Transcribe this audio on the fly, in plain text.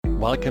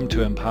Welcome to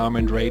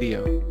Empowerment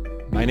Radio.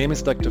 My name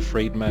is Dr.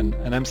 Friedman,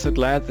 and I'm so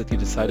glad that you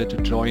decided to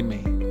join me.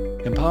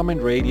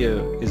 Empowerment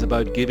Radio is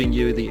about giving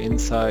you the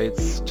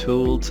insights,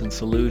 tools, and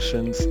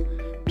solutions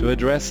to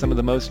address some of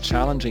the most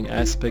challenging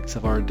aspects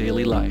of our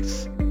daily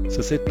lives.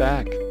 So sit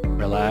back,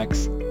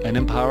 relax, and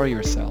empower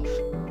yourself.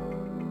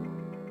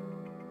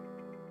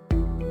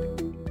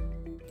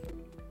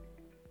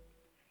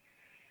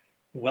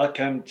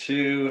 Welcome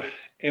to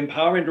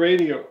Empowerment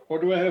Radio. Or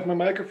do I have my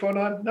microphone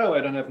on? No, I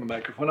don't have my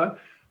microphone on.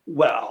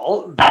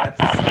 Well, that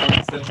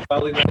sounds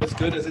probably not as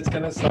good as it's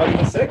going to sound in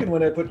a second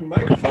when I put my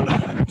microphone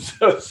on. I'm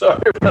so sorry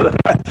for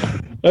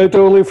that. I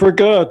totally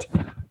forgot.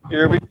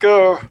 Here we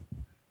go.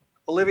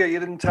 Olivia, you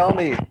didn't tell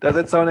me. Does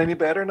it sound any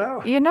better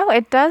now? You know,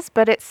 it does,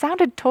 but it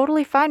sounded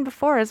totally fine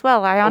before as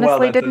well. I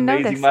honestly didn't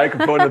notice. Well, that's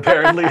an amazing microphone,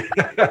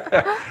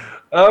 apparently.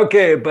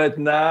 Okay, but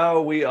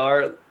now we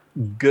are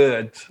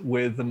good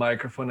with the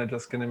microphone. I'm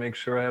just going to make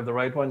sure I have the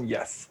right one.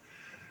 Yes.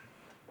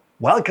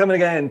 Welcome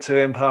again to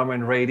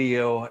Empowerment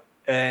Radio.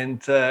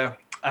 And I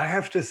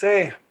have to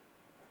say,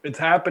 it's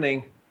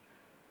happening.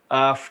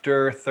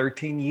 After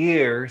 13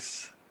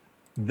 years,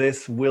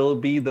 this will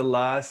be the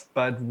last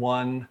but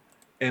one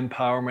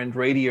Empowerment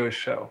Radio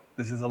show.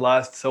 This is the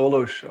last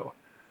solo show.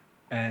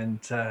 And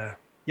I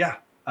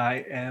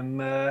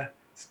am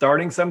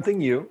starting something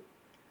new,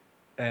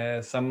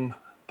 some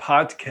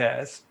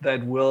podcast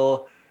that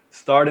will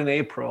start in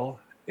April.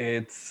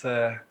 It's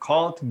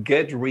called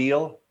Get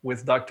Real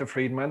with Dr.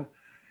 Friedman.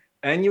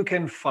 And you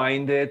can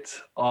find it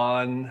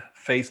on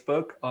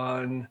Facebook,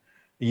 on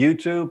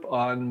YouTube,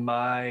 on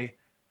my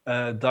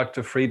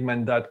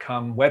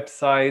drfriedman.com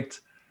website,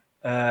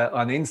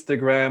 on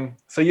Instagram.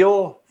 So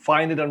you'll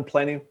find it on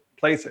plenty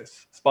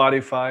places,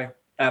 Spotify,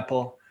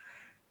 Apple.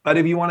 But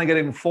if you want to get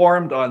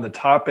informed on the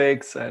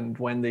topics and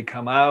when they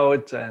come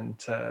out and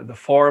the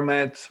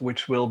format,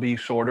 which will be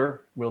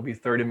shorter, will be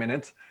 30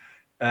 minutes,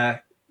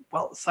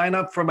 sign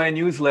up for my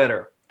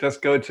newsletter.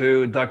 Just go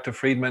to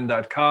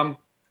drfriedman.com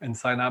and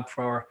sign up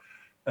for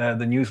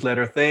the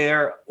newsletter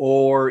there.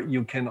 Or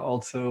you can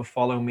also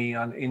follow me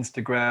on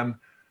Instagram,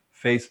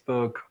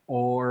 Facebook,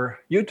 or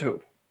YouTube.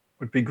 It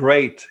would be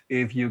great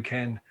if you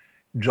can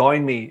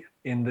join me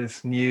in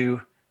this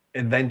new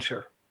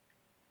adventure.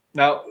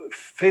 Now,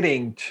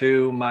 fitting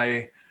to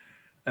my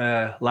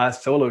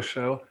last solo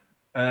show,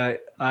 I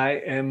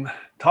am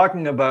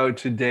talking about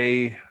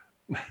today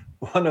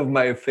one of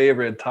my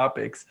favorite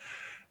topics,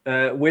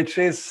 which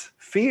is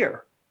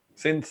fear.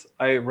 Since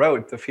I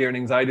wrote the Fear and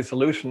Anxiety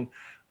Solution,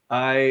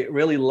 I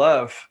really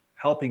love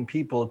helping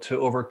people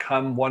to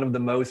overcome one of the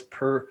most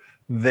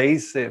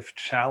pervasive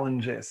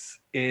challenges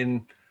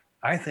in,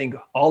 I think,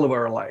 all of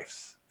our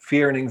lives,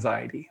 fear and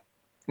anxiety.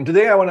 And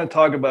today I want to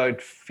talk about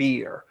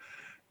fear.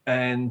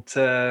 And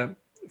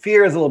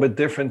fear is a little bit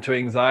different to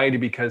anxiety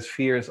because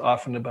fear is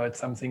often about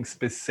something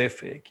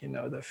specific,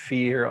 the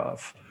fear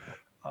of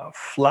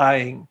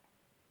flying,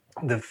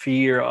 the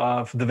fear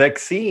of the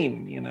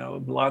vaccine.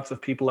 Lots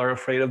of people are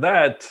afraid of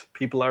that.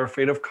 People are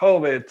afraid of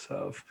COVID,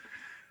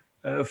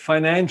 of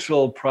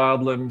financial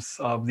problems,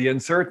 of the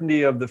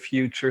uncertainty of the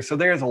future. So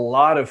there's a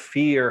lot of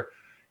fear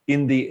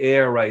in the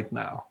air right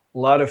now. A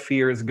lot of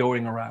fear is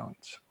going around.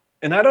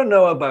 And I don't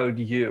know about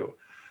you,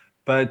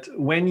 but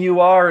when you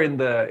are in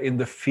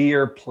the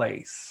fear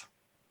place,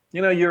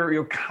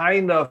 you're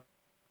kind of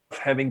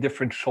having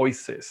different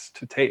choices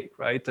to take,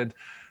 right?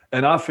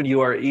 And often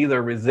you are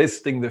either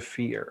resisting the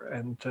fear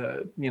and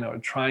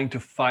trying to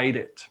fight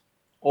it,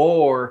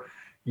 or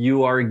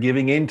you are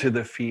giving into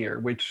the fear,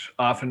 which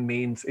often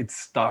means it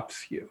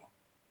stops you.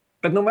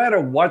 But no matter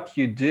what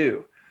you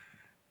do,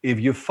 if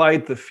you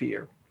fight the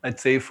fear,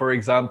 let's say, for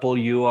example,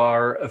 you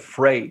are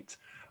afraid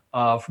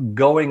of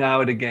going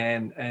out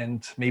again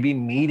and maybe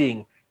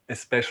meeting a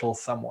special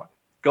someone,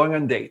 going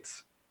on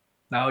dates.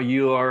 Now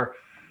you are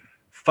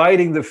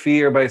fighting the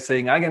fear by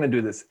saying, I'm going to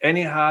do this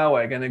anyhow.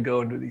 I'm going to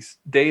go into these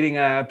dating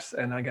apps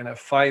and I'm going to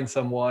find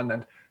someone.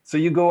 And so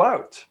you go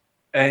out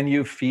and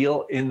you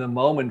feel in the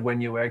moment when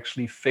you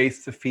actually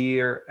face the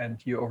fear and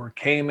you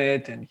overcame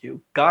it and you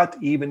got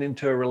even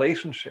into a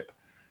relationship,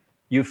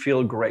 you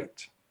feel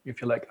great. You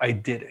feel like, I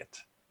did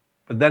it.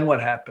 But then what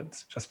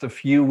happens? Just a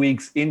few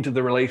weeks into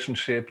the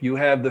relationship, you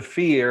have the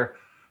fear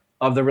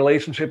of the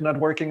relationship not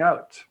working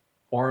out.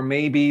 Or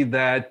maybe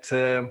that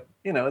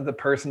the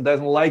person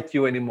doesn't like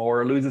you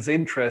anymore or loses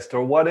interest,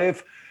 or what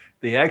if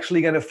they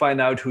actually going to find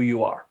out who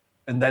you are?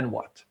 And then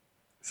what?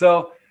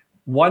 So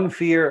one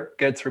fear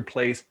gets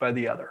replaced by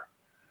the other.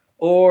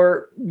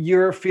 Or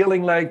you're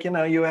feeling like,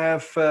 you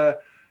have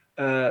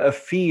a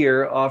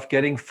fear of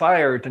getting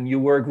fired and you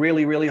work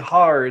really, really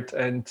hard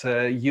and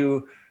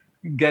you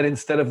get,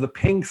 instead of the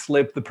pink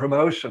slip, the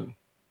promotion.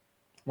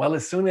 Well,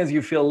 as soon as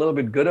you feel a little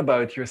bit good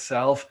about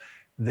yourself,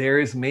 there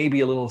is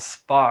maybe a little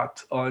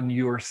spot on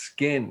your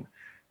skin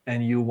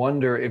and you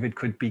wonder if it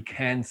could be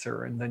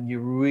cancer, and then you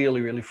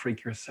really, really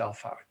freak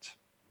yourself out.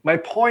 My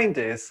point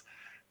is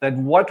that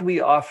what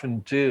we often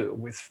do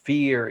with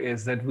fear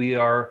is that we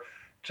are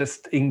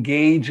just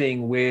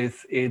engaging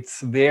with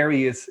its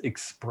various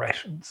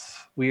expressions.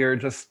 We are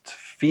just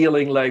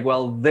feeling like,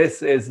 well,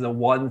 this is the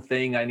one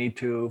thing I need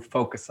to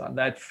focus on,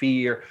 that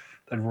fear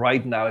that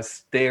right now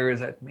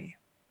stares at me.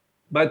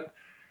 But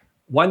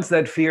once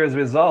that fear is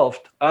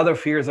resolved, other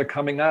fears are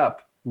coming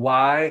up.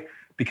 Why?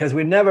 Because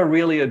we're never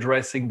really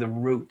addressing the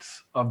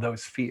roots of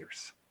those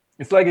fears.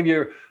 It's like if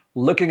you're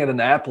looking at an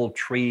apple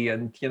tree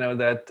and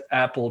that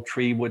apple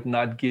tree would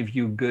not give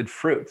you good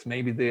fruits.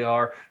 Maybe they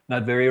are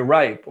not very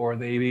ripe, or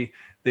maybe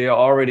they are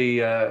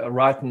already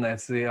rotten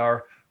as they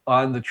are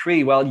on the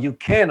tree. Well, you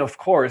can, of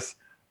course,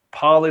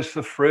 polish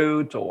the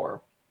fruit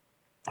or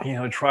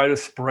try to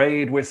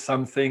spray it with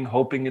something,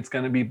 hoping it's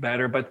going to be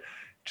better. But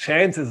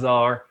chances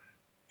are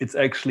it's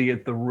actually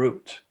at the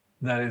root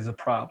that is a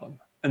problem.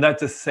 And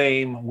that's the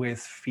same with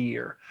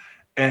fear.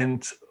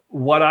 And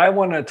what I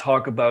want to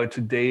talk about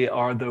today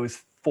are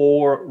those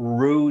 4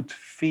 root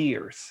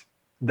fears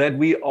that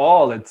we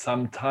all at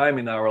some time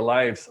in our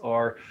lives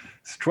are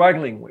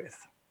struggling with,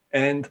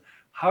 and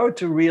how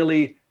to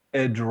really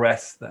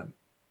address them.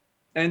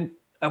 And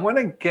I want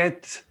to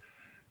get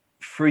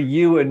for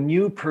you a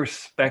new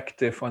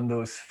perspective on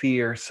those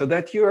fears so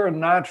that you are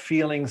not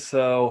feeling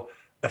so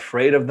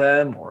afraid of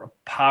them or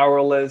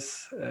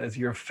powerless as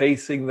you're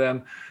facing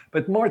them,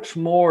 but much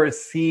more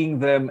seeing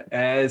them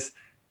as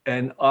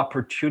an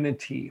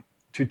opportunity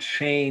to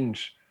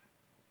change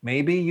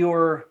maybe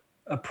your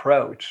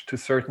approach to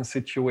certain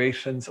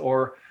situations,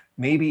 or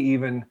maybe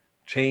even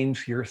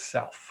change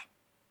yourself.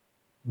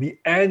 The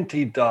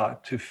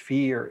antidote to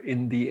fear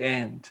in the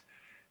end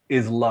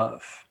is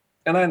love.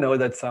 And I know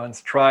that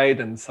sounds trite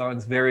and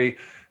sounds very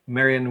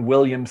Marianne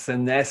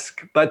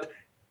Williamson-esque, but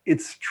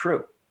it's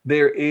true.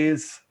 There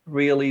is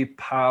really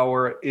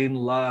power in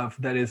love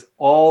that is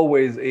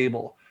always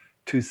able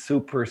to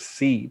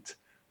supersede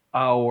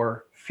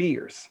our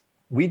fears.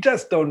 We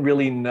just don't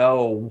really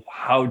know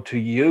how to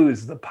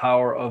use the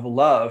power of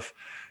love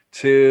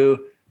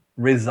to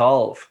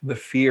resolve the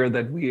fear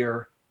that we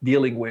are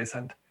dealing with.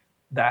 And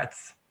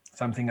that's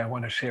something I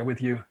want to share with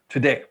you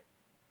today.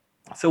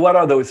 So what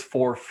are those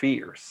 4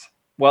 fears?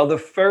 Well, the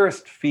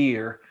first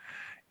fear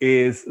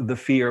is the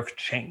fear of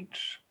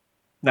change.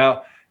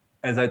 Now,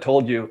 as I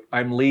told you,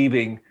 I'm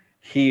leaving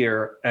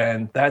here,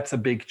 and that's a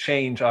big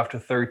change after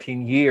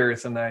 13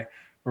 years. And I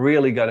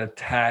really got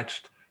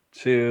attached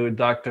to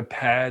Dr.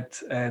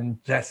 Pat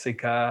and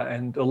Jessica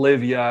and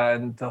Olivia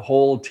and the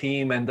whole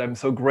team. And I'm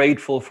so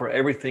grateful for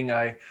everything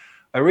I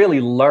really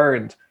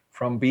learned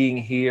from being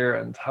here,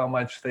 and how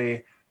much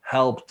they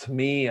helped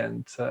me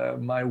and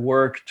my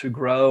work to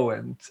grow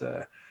and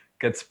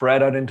get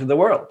spread out into the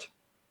world.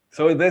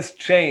 So this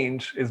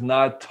change is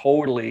not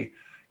totally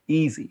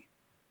easy,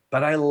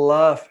 but I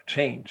love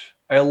change.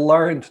 I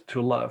learned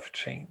to love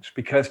change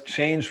because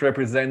change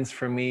represents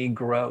for me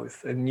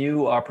growth and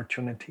new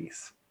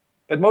opportunities.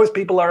 But most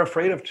people are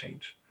afraid of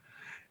change.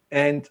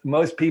 And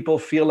most people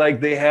feel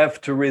like they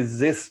have to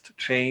resist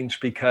change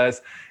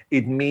because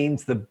it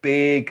means the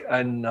big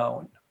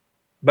unknown.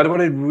 But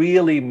what it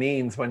really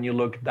means when you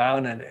look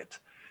down at it,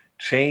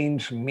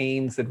 change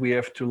means that we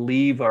have to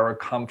leave our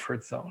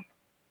comfort zone.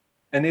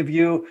 And if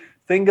you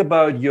think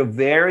about your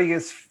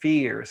various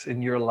fears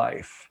in your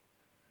life,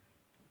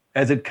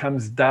 as it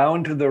comes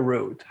down to the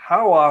root,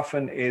 how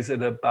often is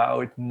it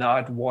about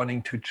not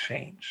wanting to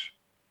change?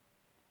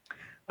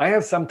 I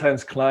have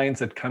sometimes clients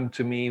that come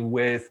to me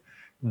with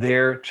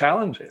their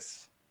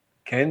challenges.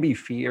 Can be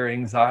fear,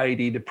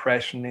 anxiety,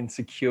 depression,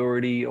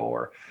 insecurity,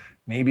 or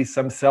maybe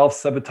some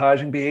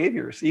self-sabotaging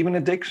behaviors, even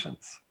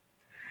addictions.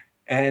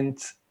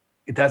 And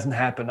it doesn't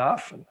happen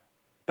often.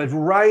 But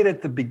right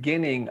at the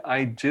beginning,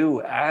 I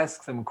do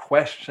ask them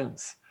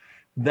questions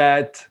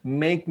that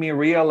make me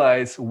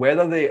realize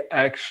whether they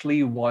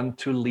actually want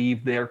to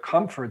leave their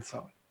comfort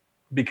zone.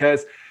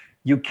 Because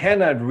you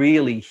cannot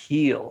really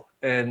heal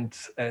and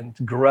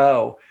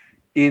grow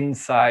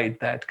inside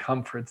that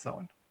comfort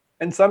zone.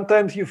 And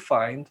sometimes you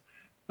find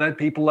that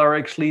people are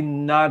actually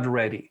not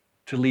ready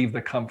to leave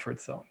the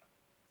comfort zone.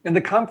 And the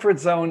comfort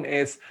zone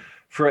is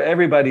for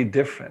everybody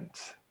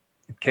different.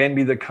 It can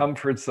be the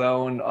comfort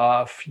zone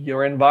of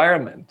your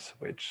environment,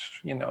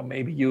 which,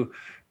 maybe you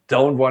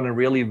don't want to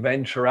really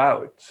venture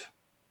out.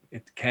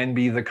 It can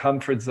be the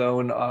comfort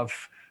zone of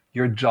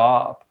your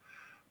job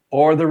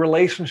or the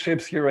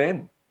relationships you're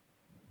in.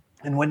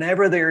 And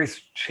whenever there is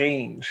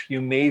change,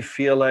 you may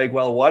feel like,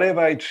 well, what if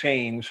I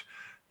change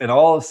and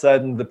all of a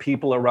sudden the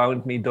people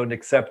around me don't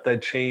accept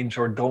that change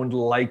or don't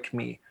like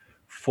me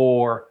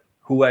for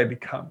who I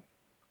become?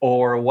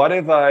 Or what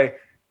if I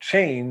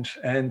change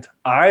and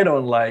I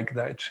don't like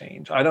that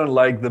change? I don't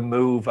like the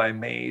move I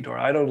made, or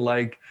I don't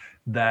like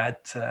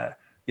that,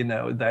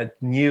 that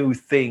new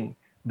thing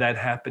that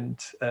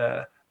happened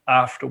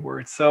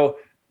afterwards. So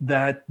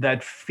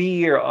that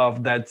fear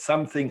of that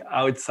something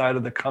outside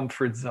of the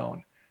comfort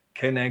zone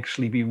can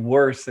actually be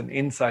worse than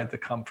inside the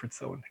comfort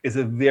zone is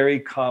a very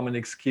common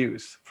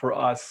excuse for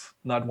us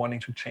not wanting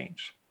to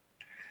change.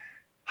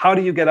 How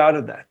do you get out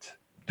of that?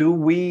 Do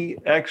we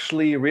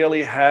actually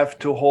really have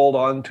to hold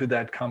on to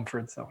that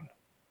comfort zone?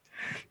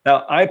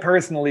 Now, I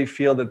personally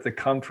feel that the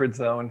comfort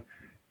zone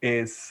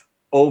is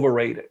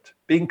overrated.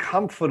 Being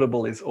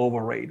comfortable is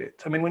overrated.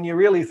 I mean, when you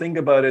really think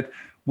about it,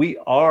 we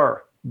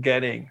are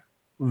getting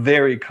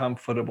very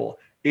comfortable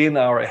in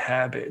our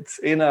habits,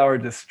 in our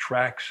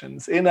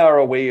distractions, in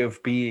our way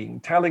of being,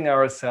 telling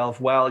ourselves,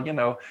 well,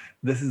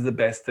 this is the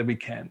best that we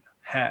can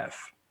have.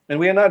 And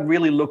we are not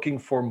really looking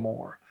for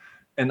more.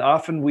 And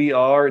often we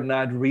are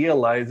not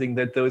realizing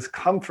that those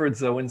comfort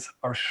zones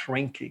are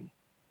shrinking,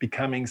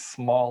 becoming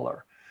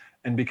smaller,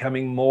 and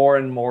becoming more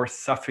and more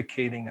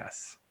suffocating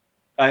us.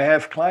 I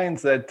have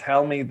clients that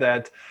tell me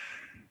that,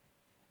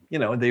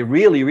 they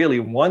really, really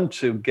want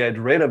to get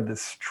rid of the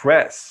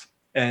stress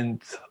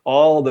and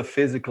all the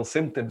physical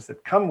symptoms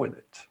that come with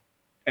it.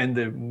 And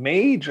the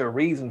major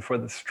reason for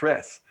the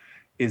stress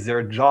is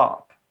their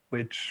job,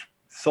 which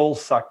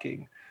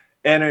soul-sucking,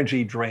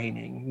 energy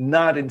draining,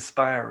 not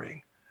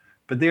inspiring.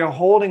 But they are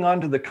holding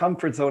on to the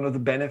comfort zone of the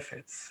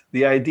benefits.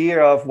 The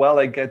idea of, well,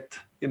 I get,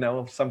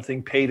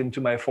 something paid into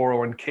my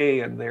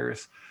 401k and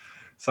there's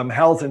some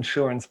health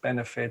insurance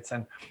benefits.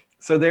 And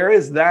so there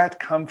is that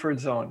comfort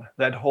zone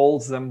that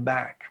holds them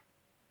back.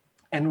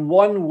 And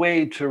one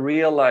way to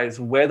realize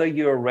whether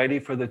you're ready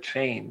for the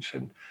change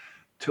and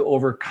to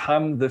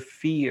overcome the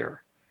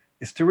fear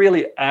is to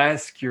really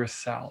ask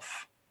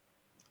yourself,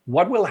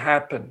 what will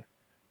happen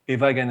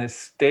if I'm going to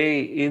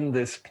stay in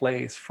this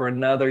place for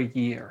another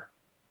year?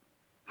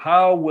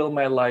 How will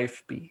my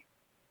life be?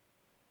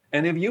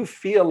 And if you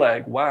feel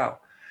like, wow,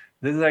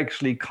 this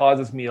actually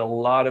causes me a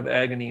lot of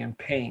agony and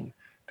pain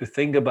to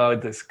think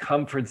about this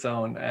comfort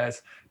zone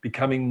as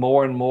becoming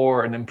more and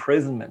more an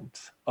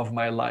imprisonment of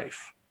my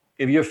life.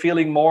 If you're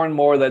feeling more and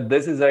more that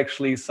this is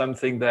actually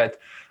something that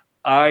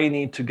I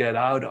need to get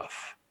out of,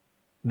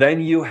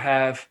 then you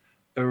have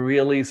a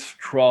really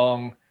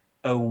strong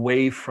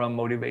away from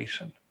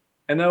motivation.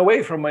 And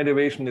away from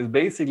motivation is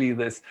basically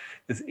this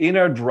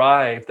inner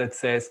drive that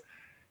says,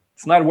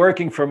 it's not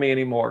working for me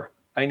anymore.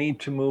 I need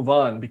to move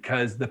on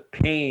because the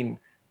pain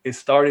is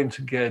starting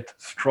to get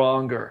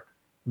stronger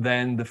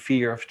than the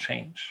fear of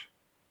change.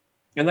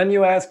 And then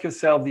you ask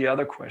yourself the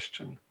other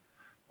question,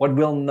 what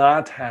will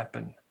not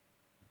happen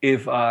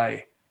if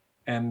I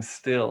am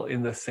still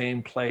in the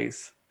same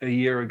place a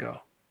year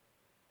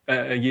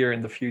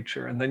in the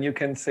future? And then you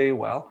can say,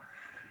 well,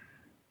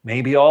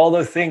 maybe all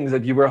the things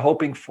that you were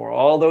hoping for,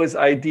 all those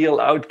ideal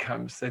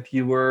outcomes that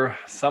you were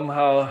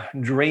somehow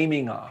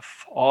dreaming of,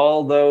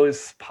 all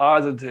those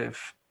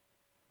positive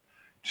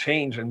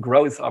change and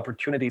growth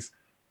opportunities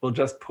will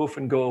just poof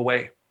and go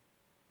away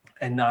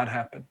and not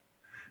happen.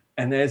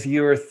 And as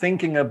you're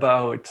thinking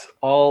about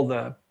all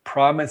the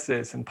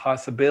promises and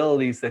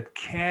possibilities that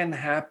can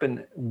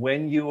happen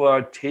when you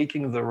are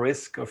taking the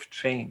risk of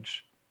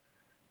change,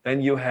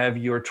 then you have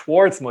your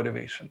towards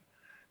motivation.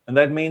 And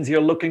that means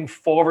you're looking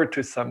forward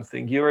to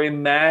something. You're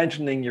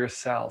imagining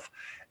yourself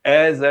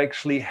as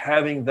actually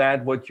having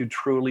that what you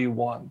truly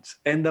want.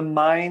 And the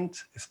mind,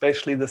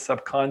 especially the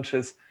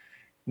subconscious,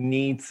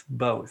 needs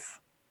both.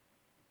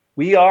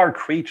 We are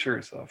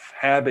creatures of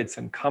habits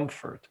and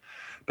comfort.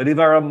 But if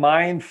our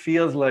mind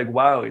feels like,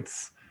 wow,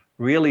 it's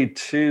really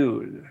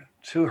too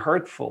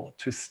hurtful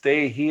to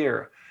stay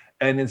here,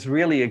 and it's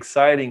really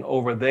exciting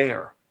over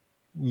there,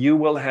 you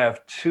will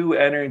have two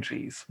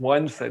energies,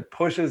 one that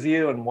pushes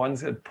you and one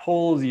that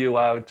pulls you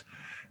out,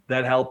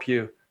 that help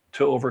you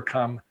to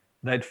overcome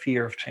that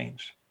fear of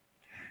change.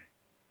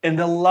 And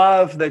the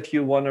love that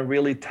you want to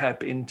really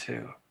tap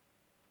into,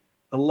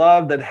 the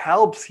love that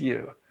helps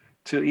you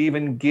to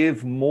even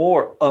give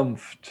more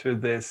oomph to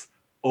this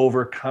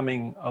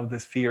overcoming of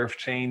this fear of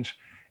change,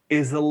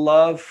 is the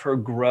love for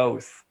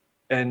growth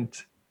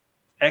and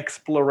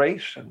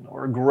exploration,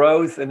 or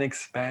growth and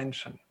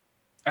expansion.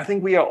 I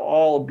think we are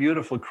all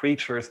beautiful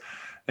creatures,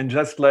 and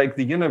just like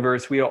the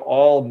universe, we are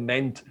all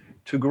meant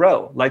to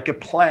grow like a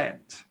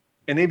plant.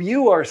 And if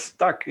you are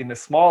stuck in a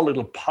small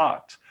little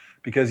pot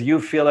because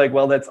you feel like,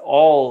 well, that's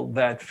all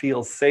that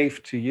feels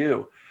safe to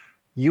you,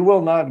 you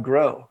will not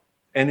grow.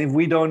 And if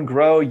we don't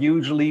grow,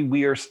 usually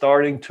we are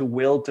starting to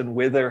wilt and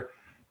wither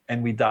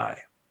and we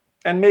die.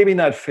 And maybe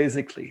not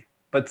physically,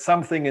 but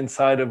something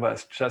inside of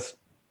us just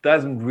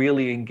doesn't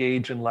really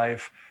engage in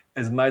life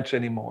as much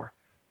anymore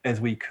as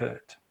we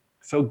could.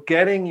 So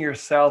getting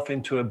yourself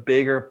into a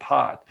bigger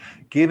pot,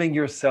 giving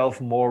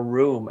yourself more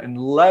room and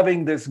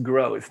loving this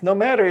growth, no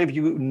matter if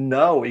you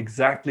know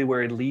exactly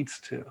where it leads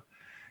to,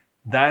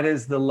 that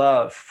is the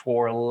love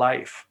for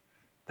life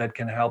that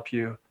can help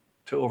you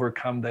to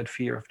overcome that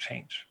fear of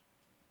change.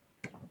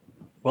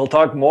 We'll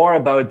talk more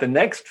about the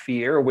next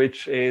fear,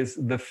 which is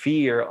the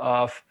fear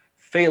of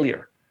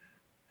failure.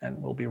 And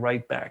we'll be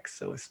right back,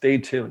 so stay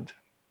tuned.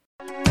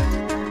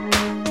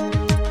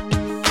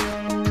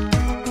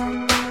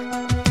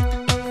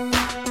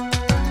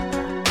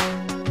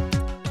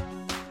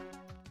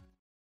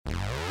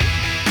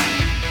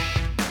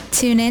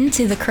 Tune in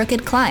to The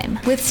Crooked Climb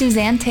with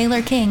Suzanne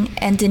Taylor King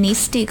and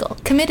Denise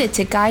Stiegel, committed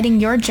to guiding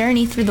your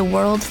journey through the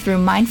world through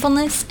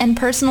mindfulness and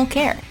personal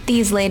care.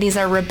 These ladies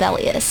are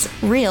rebellious,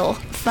 real,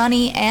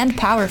 funny, and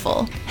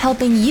powerful,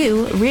 helping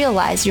you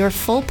realize your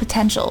full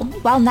potential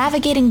while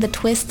navigating the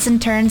twists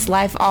and turns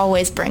life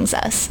always brings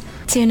us.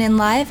 Tune in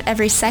live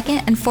every second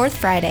and fourth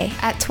Friday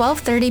at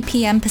 12:30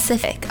 p.m.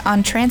 Pacific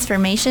on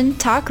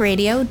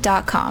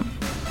TransformationTalkRadio.com.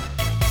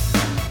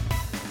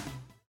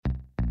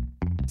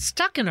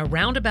 Stuck in a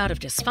roundabout of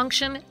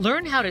dysfunction?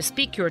 Learn how to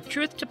speak your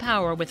truth to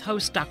power with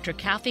host Dr.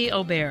 Kathy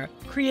Obear.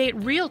 Create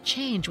real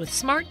change with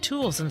smart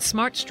tools and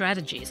smart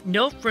strategies.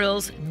 No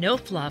frills, no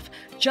fluff,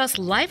 just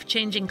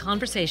life-changing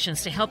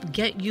conversations to help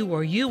get you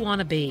where you want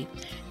to be.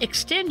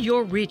 Extend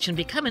your reach and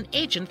become an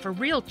agent for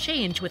real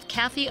change with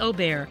Kathy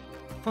Obear.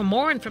 For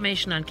more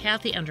information on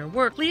Kathy and her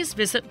work, please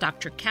visit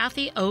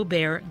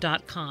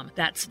drkathyobear.com.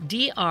 That's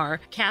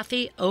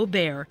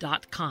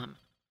drkathyobear.com.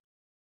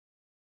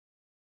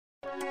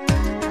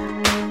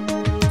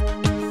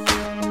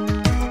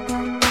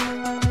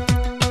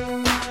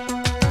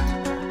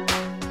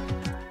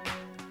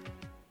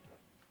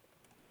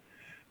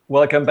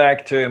 Welcome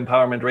back to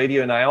Empowerment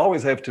Radio, and I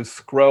always have to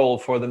scroll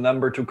for the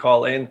number to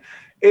call in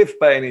if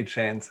by any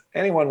chance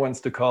anyone wants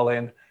to call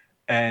in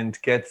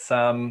and get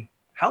some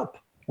help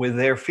with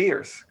their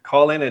fears.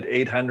 Call in at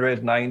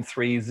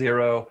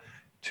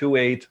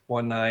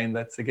 800-930-2819.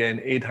 That's again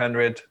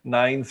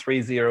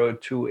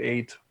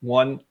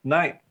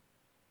 800-930-2819.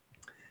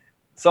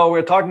 So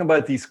we're talking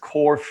about these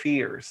core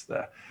fears,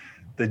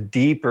 the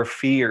deeper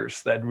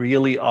fears that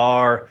really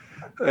are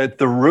at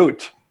the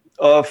root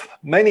of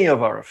many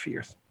of our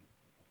fears.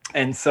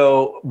 And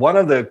so one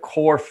of the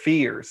core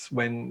fears,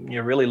 when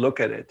you really look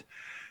at it,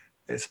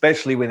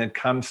 especially when it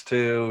comes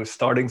to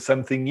starting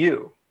something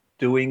new,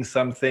 doing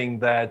something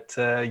that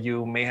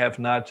you may have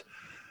not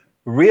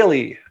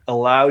really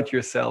allowed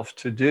yourself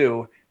to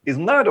do, is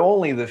not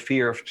only the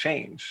fear of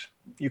change.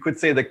 You could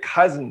say the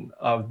cousin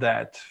of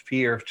that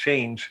fear of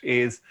change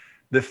is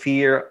the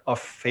fear of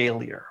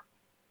failure.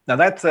 Now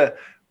that's a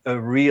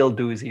real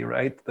doozy,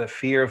 right? The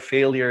fear of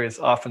failure is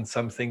often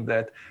something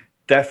that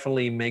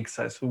definitely makes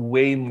us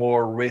way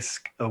more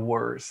risk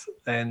averse.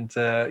 And,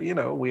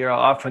 we are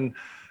often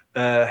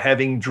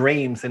having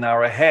dreams in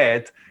our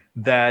head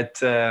that,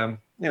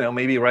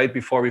 maybe right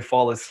before we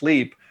fall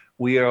asleep,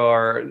 we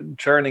are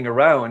churning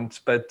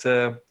around, but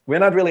we're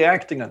not really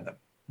acting on them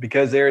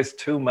because there is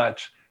too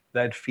much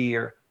that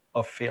fear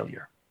of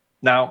failure.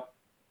 Now,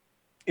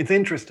 it's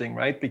interesting,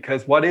 right?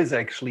 Because what is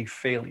actually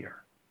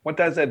failure? What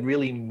does that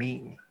really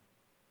mean?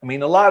 I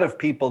mean, a lot of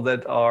people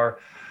that are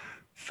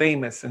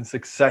famous and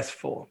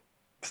successful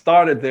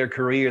started their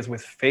careers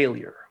with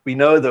failure. We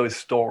know those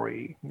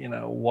stories.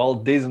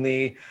 Walt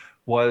Disney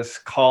was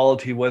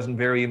called, he wasn't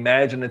very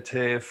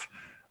imaginative.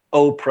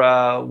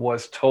 Oprah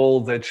was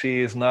told that she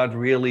is not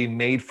really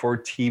made for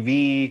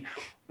TV.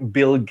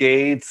 Bill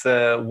Gates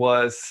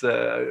was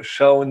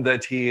shown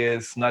that he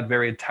is not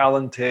very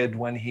talented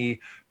when he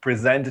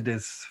presented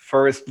his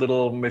first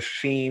little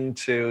machine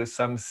to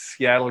some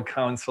Seattle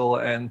council,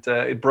 and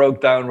it broke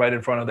down right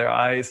in front of their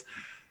eyes.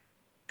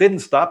 Didn't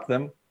stop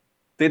them,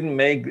 didn't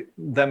make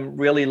them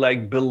really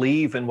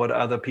believe in what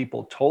other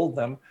people told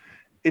them.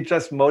 It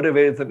just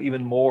motivated them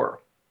even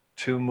more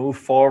to move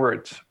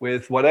forward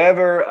with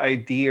whatever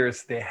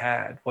ideas they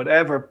had,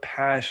 whatever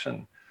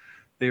passion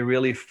they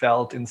really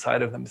felt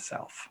inside of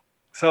themselves.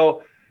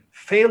 So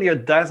failure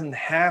doesn't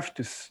have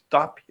to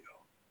stop you,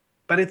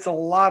 but it's a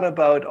lot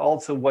about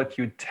also what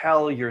you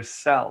tell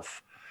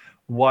yourself,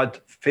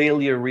 what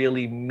failure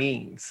really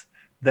means,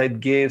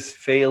 that gives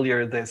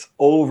failure this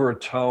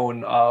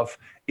overtone of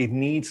it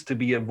needs to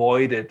be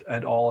avoided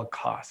at all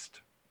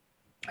cost.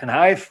 And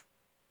I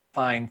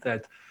find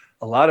that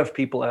a lot of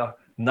people are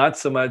not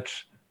so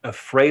much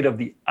afraid of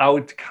the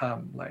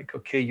outcome,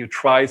 okay, you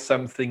try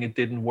something, it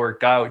didn't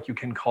work out, you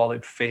can call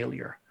it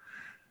failure.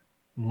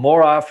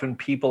 More often,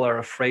 people are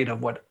afraid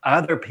of what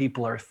other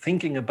people are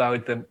thinking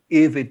about them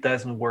if it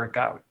doesn't work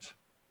out.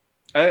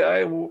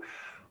 I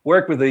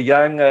worked with a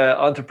young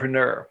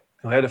entrepreneur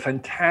who had a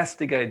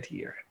fantastic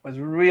idea. It was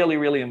really,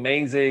 really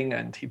amazing,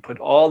 and he put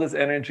all this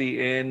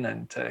energy in,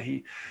 and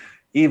he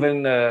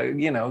even,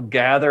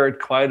 gathered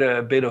quite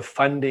a bit of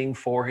funding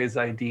for his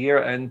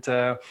idea, and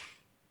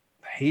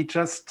he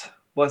just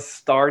was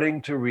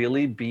starting to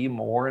really be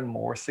more and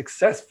more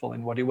successful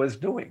in what he was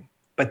doing.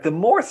 But the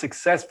more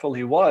successful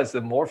he was,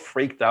 the more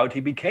freaked out he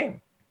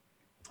became.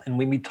 And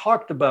when we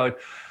talked about,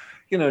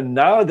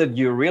 now that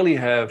you really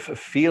have a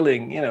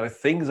feeling,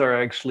 things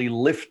are actually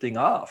lifting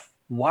off,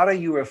 what are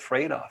you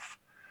afraid of?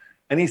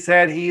 And he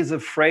said he's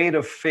afraid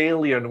of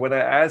failure. And when I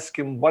asked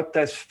him, what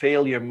does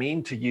failure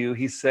mean to you?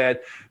 He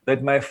said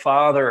that my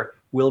father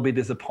will be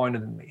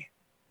disappointed in me.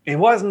 It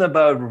wasn't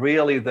about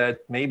really that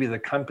maybe the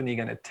company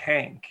going to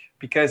tank,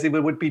 because if it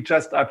would be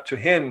just up to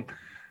him,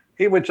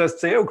 he would just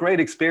say, oh,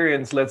 great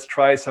experience, let's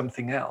try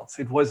something else.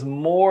 It was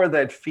more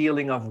that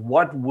feeling of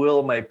what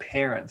will my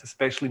parents,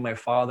 especially my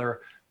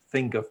father,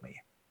 think of me?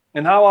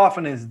 And how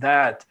often is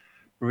that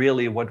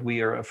really what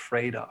we are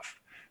afraid of?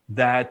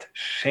 that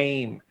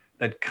shame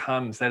that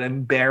comes, that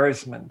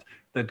embarrassment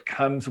that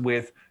comes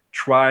with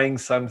trying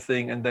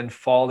something and then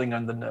falling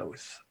on the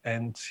nose.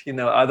 And,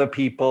 other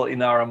people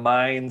in our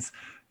minds,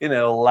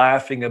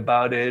 laughing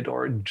about it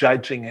or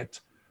judging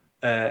it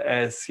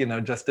as,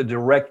 just a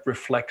direct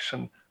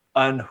reflection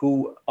on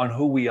who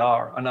we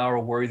are, on our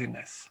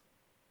worthiness.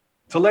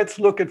 So let's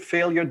look at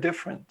failure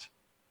different.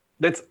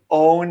 Let's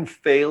own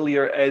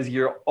failure as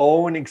your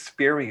own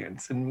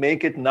experience and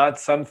make it not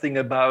something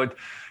about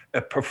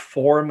a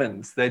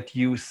performance that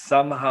you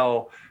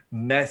somehow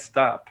messed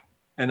up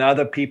and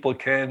other people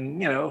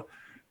can,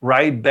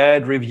 write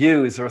bad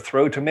reviews or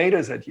throw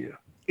tomatoes at you.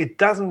 It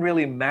doesn't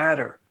really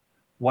matter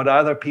what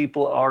other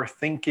people are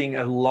thinking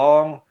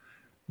along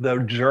the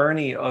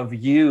journey of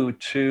you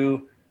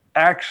to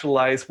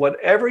actualize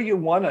whatever you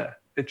want to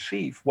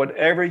achieve,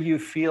 whatever you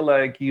feel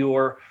like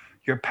your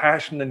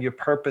passion and your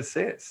purpose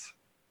is.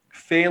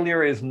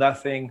 Failure is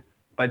nothing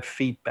but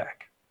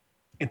feedback.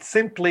 It's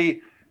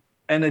simply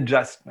an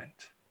adjustment.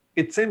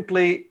 It's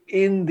simply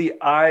in the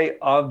eye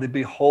of the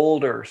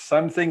beholder,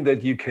 something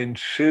that you can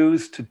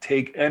choose to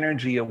take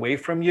energy away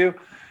from you,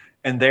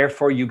 and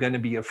therefore you're going to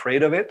be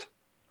afraid of it.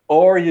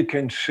 Or you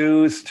can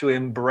choose to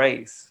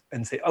embrace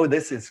and say, oh,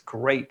 this is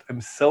great. I'm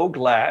so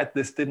glad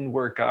this didn't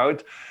work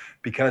out,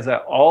 because I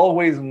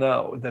always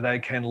know that I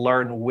can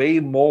learn way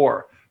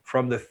more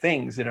from the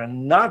things that are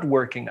not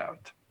working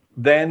out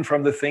than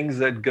from the things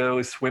that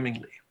go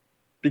swimmingly.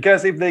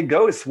 Because if they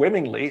go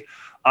swimmingly,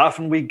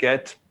 often we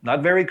get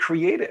not very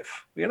creative.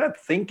 We're not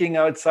thinking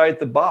outside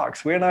the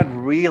box. We're not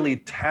really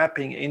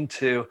tapping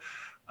into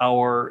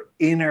our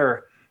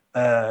inner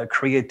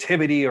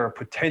creativity or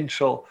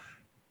potential.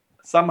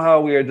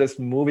 Somehow we are just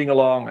moving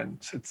along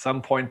and at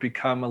some point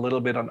become a little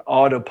bit on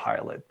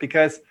autopilot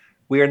because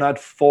we are not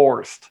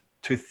forced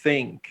to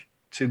think,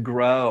 to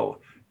grow,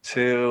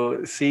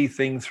 to see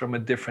things from a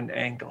different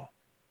angle.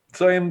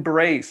 So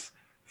embrace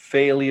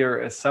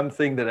failure as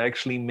something that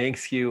actually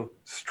makes you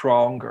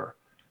stronger,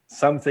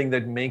 something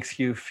that makes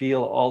you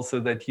feel also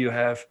that you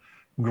have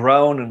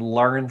grown and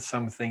learned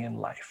something in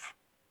life.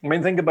 I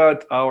mean, think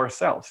about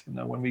ourselves.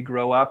 When we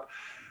grow up,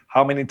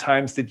 how many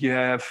times did you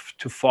have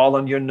to fall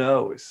on your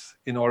nose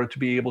in order to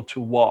be able to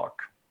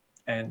walk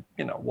and,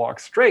 walk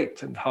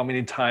straight? And how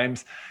many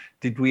times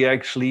did we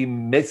actually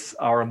miss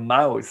our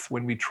mouth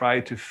when we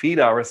tried to feed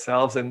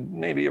ourselves and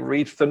maybe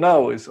reach the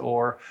nose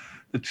or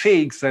the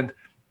cheeks? And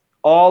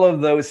all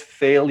of those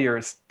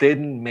failures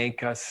didn't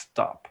make us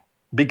stop.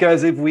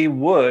 Because if we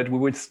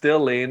would still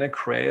lay in a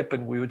crib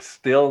and we would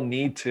still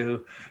need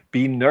to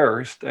be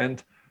nursed.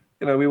 And,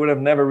 we would have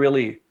never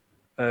really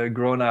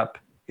grown up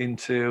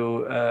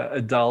into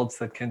adults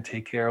that can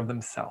take care of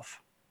themselves.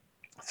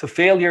 So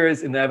failure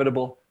is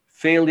inevitable.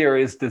 Failure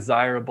is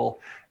desirable.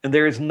 And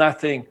there is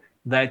nothing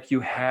that you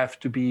have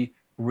to be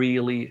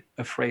really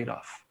afraid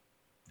of.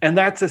 And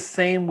that's the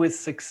same with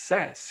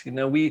success.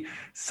 We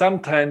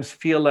sometimes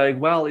feel like,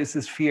 well, is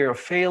this fear of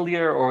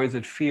failure or is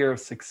it fear of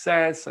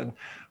success? And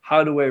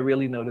how do I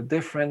really know the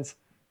difference?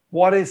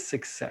 What is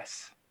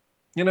success?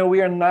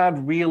 We are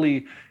not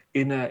really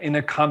in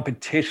a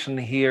competition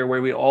here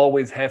where we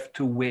always have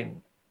to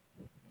win.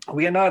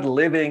 We are not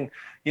living,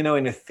 in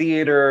a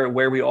theater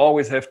where we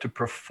always have to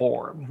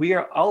perform. We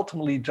are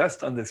ultimately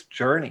just on this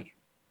journey.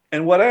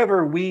 And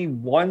whatever we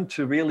want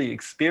to really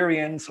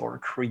experience or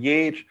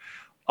create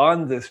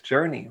on this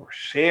journey or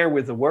share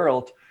with the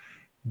world,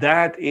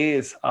 that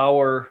is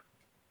our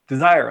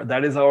desire.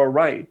 That is our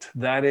right.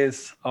 That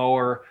is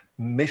our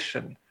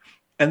mission.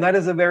 And that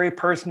is a very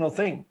personal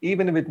thing,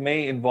 even if it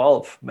may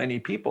involve many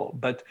people.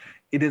 But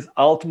it is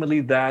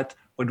ultimately that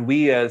what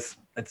we as,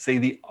 let's say,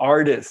 the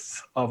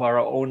artists of our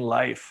own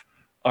life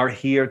are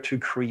here to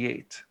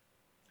create.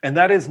 And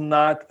that is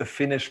not a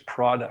finished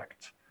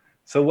product.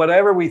 So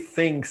whatever we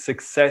think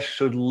success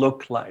should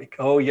look like,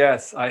 oh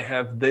yes, I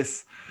have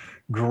this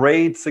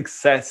great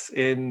success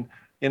in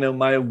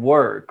my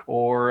work,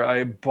 or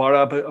I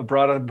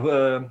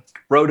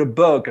wrote a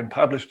book and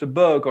published a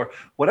book, or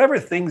whatever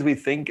things we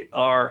think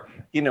are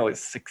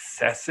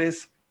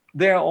successes,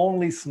 they are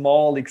only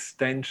small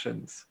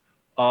extensions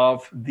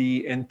of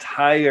the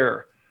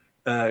entire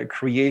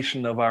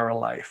creation of our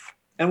life.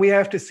 And we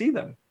have to see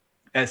them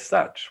as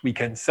such. We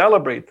can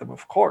celebrate them,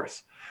 of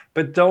course,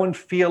 but don't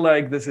feel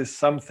like this is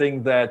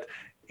something that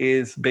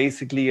is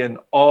basically an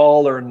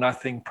all or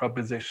nothing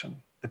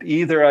proposition, that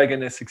either I'm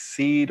going to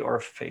succeed or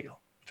fail.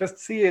 Just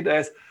see it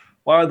as,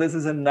 wow, this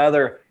is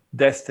another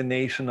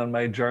destination on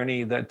my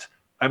journey that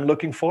I'm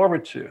looking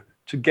forward to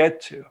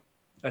get to.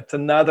 That's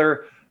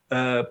another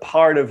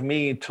part of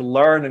me to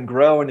learn and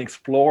grow and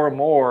explore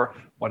more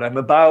what I'm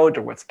about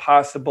or what's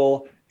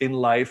possible in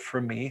life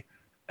for me.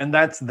 And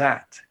that's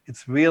that.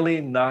 It's really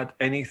not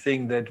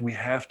anything that we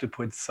have to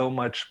put so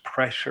much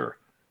pressure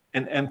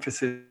and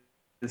emphasis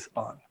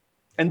on.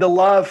 And the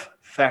love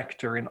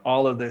factor in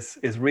all of this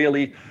is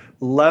really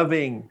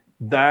loving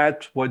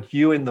that what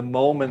you in the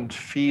moment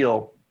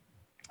feel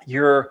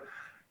your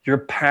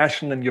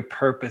passion and your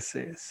purpose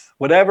is.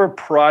 Whatever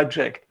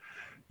project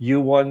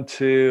you want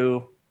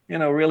to,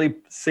 really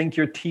sink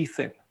your teeth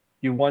in,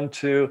 you want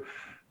to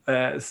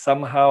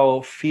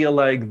somehow feel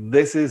like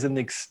this is an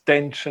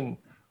extension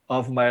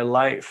of my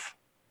life,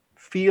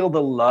 feel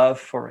the love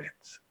for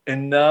it.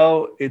 And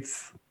now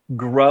it's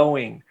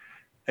growing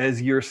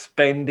as you're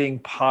spending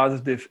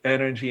positive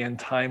energy and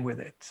time with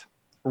it.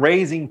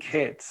 Raising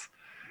kids,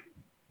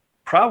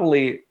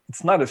 probably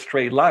it's not a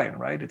straight line,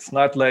 right? It's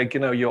not like,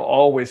 you're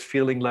always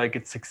feeling like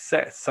it's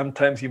success.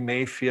 Sometimes you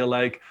may feel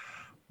like,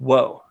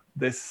 whoa,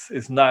 this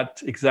is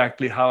not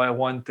exactly how I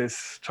want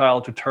this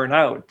child to turn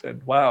out.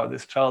 And wow,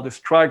 this child is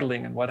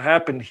struggling. And what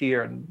happened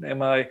here? And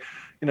am I,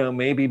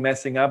 maybe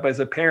messing up as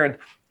a parent?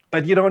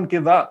 But you don't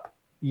give up.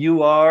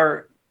 You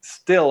are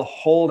still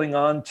holding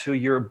on to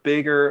your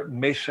bigger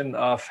mission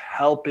of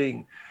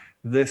helping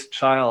this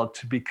child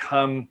to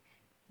become,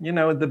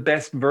 the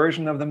best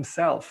version of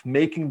themselves,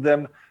 making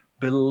them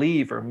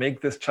believe or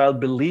make this child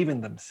believe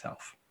in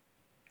themselves.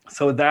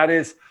 So that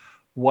is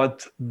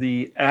what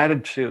the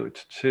attitude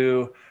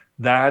to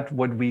that,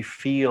 what we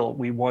feel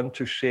we want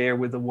to share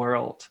with the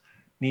world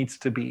needs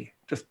to be.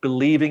 Just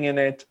believing in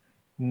it,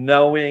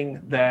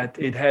 knowing that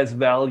it has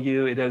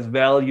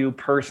value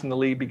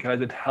personally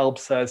because it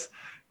helps us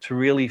to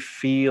really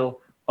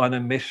feel on a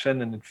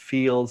mission, and it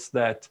feels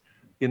that,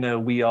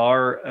 we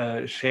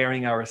are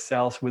sharing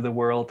ourselves with the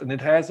world. And it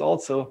has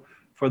also,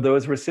 for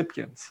those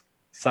recipients,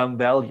 some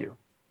value,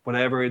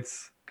 whatever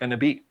it's going to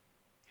be.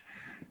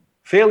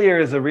 Failure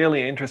is a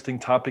really interesting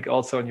topic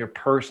also in your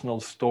personal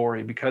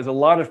story, because a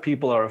lot of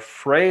people are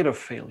afraid of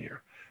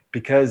failure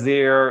because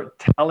they're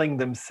telling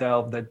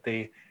themselves that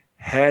they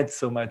had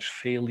so much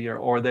failure,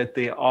 or that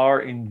they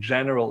are in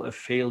general a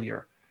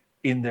failure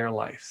in their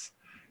lives.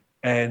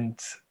 And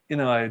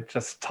I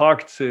just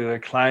talked to a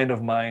client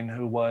of mine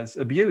who was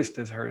abused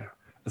as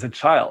a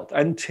child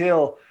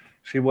until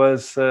she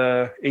was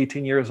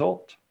 18 years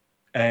old.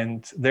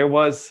 And there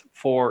was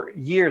for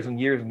years and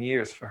years and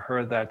years for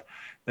her that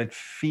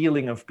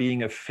feeling of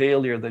being a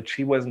failure, that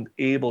she wasn't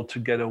able to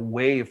get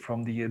away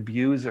from the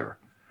abuser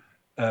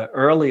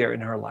earlier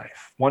in her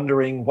life,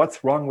 wondering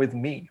what's wrong with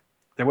me.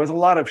 There was a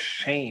lot of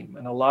shame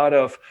and a lot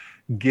of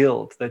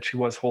guilt that she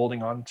was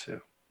holding on to.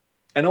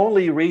 And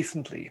only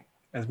recently,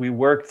 as we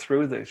worked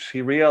through this,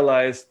 she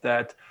realized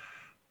that,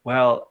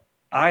 well,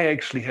 I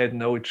actually had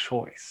no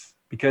choice,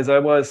 because I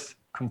was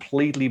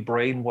completely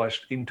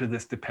brainwashed into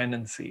this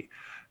dependency.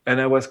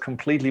 And I was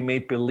completely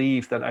made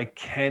believe that I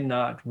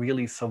cannot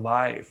really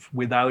survive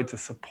without the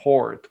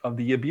support of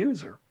the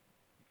abuser.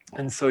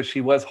 And so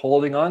she was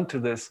holding on to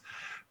this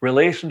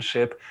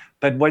relationship.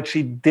 But what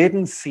she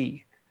didn't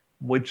see,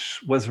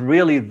 which was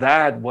really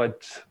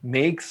what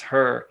makes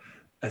her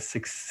a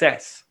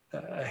success,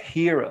 a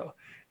hero,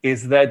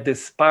 is that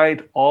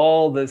despite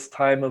all this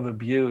time of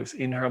abuse,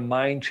 in her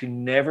mind, she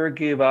never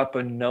gave up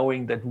on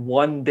knowing that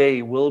one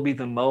day will be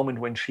the moment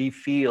when she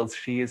feels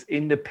she is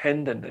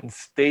independent and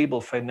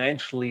stable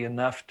financially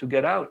enough to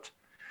get out.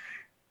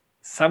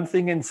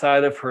 Something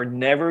inside of her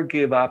never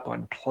gave up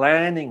on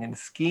planning and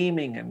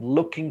scheming and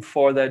looking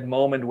for that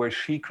moment where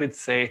she could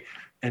say,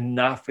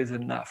 enough is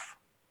enough.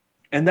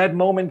 And that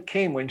moment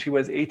came when she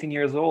was 18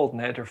 years old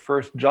and had her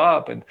first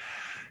job, and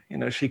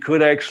she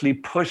could actually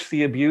push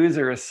the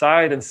abuser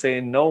aside and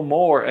say no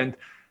more and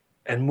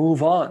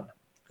move on.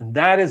 And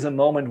that is a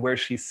moment where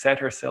she set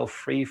herself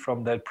free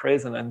from that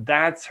prison. And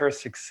that's her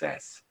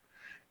success.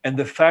 And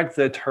the fact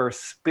that her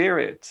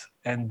spirit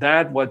and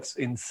that what's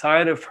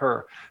inside of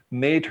her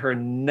made her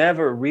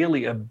never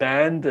really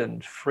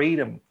abandon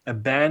freedom,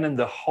 abandon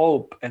the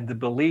hope and the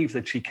belief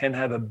that she can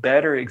have a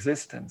better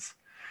existence.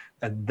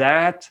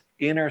 That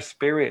inner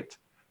spirit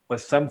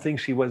was something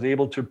she was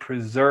able to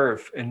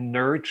preserve and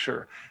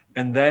nurture,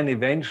 and then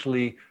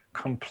eventually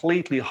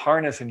completely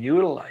harness and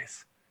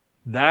utilize.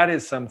 That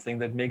is something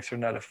that makes her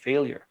not a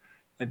failure.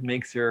 It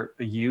makes her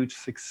a huge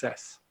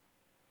success.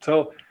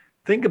 So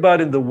think about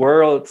in the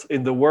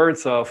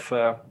words of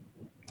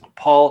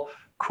Paul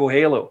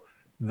Coelho,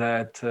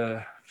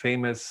 that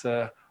famous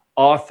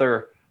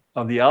author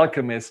of The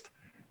Alchemist.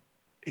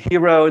 He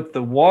wrote,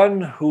 "The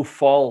one who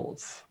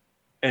falls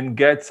and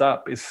gets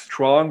up is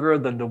stronger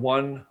than the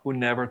one who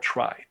never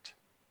tried.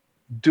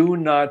 Do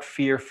not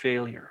fear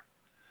failure,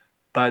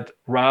 but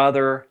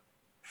rather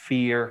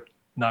fear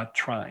not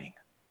trying."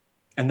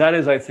 And that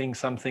is, I think,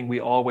 something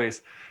we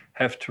always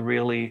have to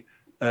really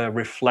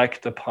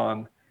reflect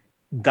upon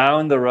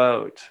down the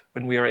road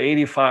when we are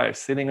 85,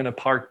 sitting on a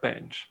park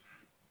bench,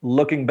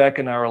 looking back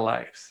in our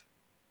lives.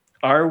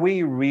 Are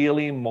we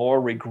really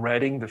more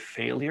regretting the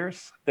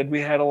failures that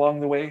we had along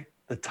the way?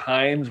 The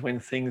times when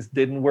things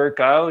didn't work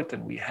out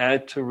and we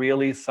had to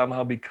really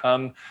somehow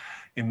become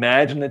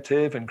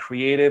imaginative and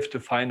creative to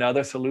find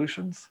other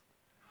solutions?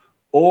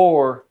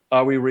 Or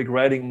are we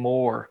regretting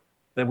more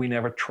that we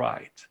never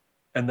tried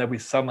and that we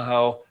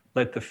somehow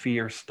let the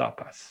fear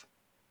stop us?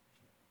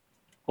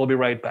 We'll be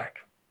right back.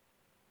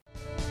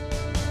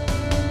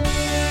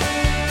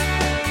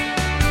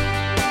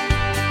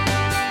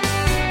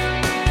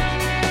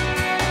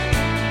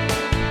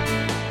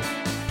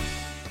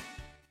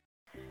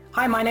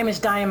 Hi, my name is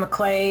Diane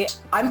McClay.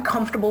 I'm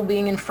comfortable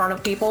being in front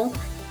of people.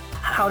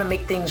 How to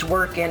make things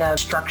work in a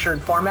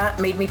structured format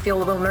made me feel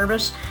a little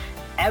nervous.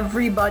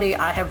 Everybody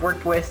I have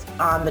worked with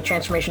on the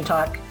Transformation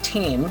Talk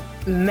team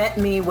met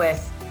me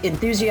with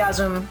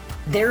enthusiasm.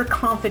 Their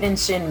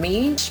confidence in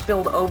me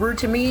spilled over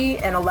to me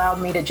and allowed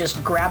me to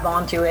just grab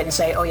onto it and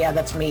say, oh yeah,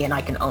 that's me and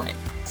I can own it.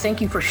 Thank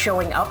you for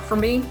showing up for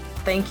me.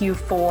 Thank you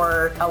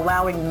for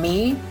allowing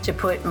me to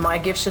put my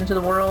gifts into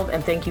the world,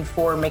 and thank you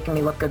for making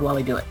me look good while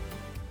I do it.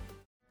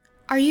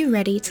 Are you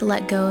ready to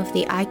let go of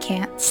the I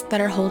can'ts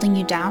that are holding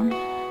you down?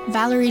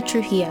 Valerie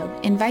Trujillo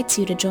invites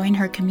you to join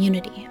her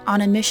community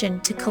on a mission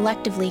to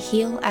collectively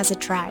heal as a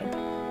tribe,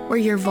 where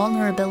your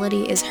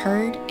vulnerability is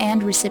heard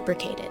and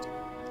reciprocated.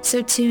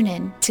 So tune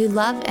in to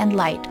Love and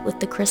Light with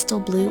the Crystal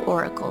Blue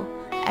Oracle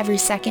every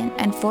second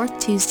and fourth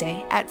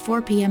Tuesday at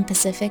 4 p.m.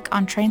 Pacific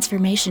on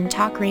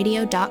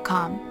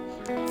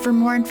TransformationTalkRadio.com. For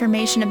more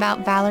information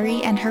about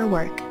Valerie and her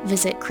work,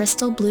 visit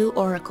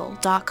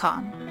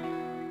crystalblueoracle.com.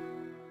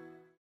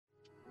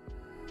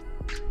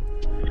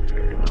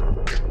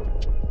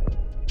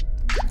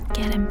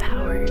 Get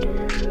empowered.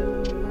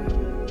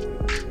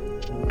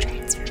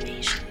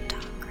 Transformation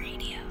Talk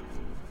Radio.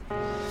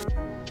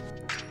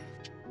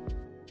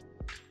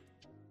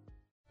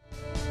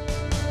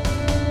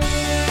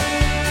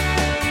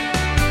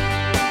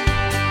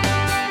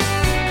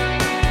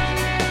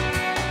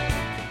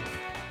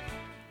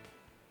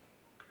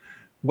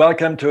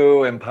 Welcome to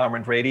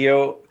Empowerment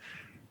Radio.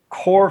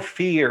 Core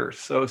fears.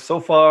 So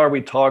far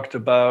we talked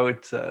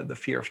about the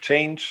fear of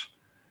change,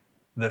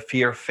 the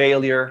fear of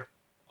failure,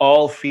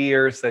 all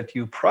fears that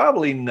you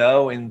probably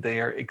know in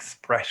their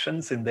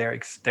expressions, in their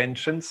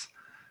extensions.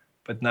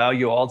 But now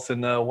you also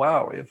know,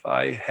 wow, if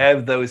I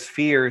have those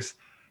fears,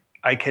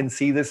 I can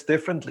see this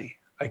differently.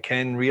 I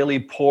can really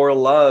pour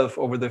love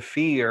over the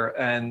fear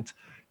and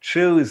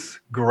choose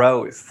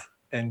growth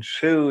and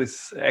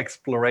choose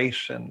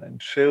exploration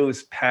and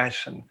choose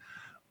passion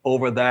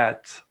over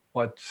that,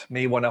 what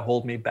may want to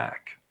hold me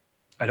back.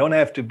 I don't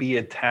have to be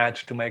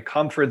attached to my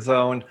comfort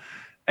zone,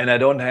 and I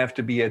don't have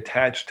to be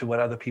attached to what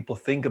other people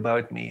think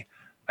about me.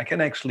 I can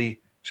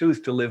actually choose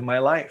to live my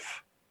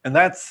life. And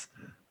that's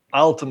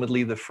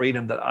ultimately the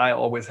freedom that I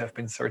always have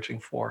been searching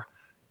for.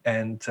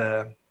 And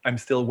I'm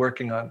still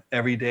working on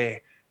every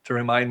day to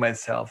remind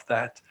myself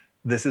that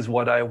this is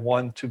what I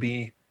want to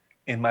be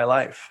in my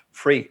life,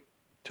 free,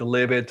 to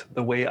live it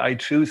the way I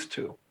choose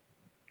to.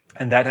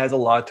 And that has a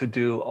lot to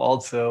do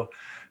also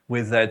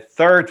with that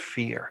third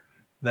fear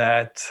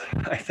that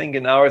I think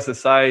in our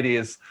society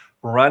is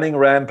running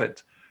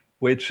rampant,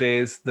 which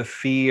is the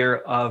fear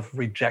of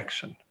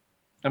rejection.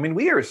 I mean,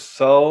 we are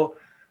so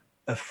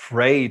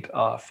afraid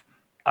of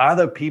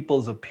other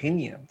people's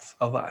opinions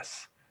of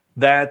us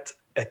that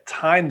at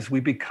times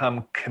we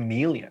become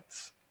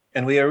chameleons,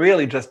 and we are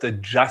really just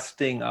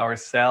adjusting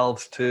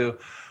ourselves to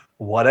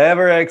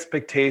whatever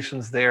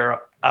expectations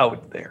there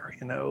out there,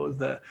 you know,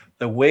 the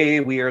way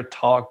we are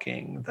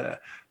talking, the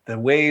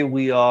way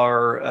we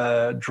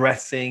are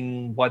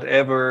dressing,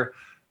 whatever,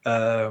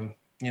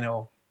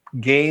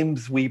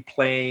 games we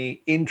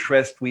play,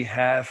 interest we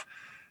have,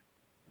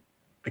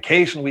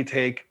 vacation we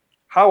take.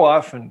 How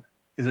often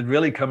is it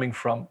really coming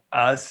from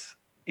us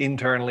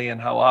internally,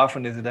 and how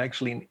often is it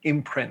actually an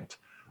imprint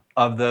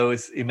of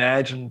those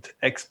imagined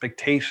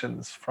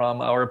expectations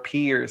from our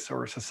peers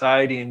or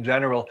society in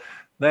general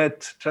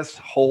that just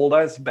hold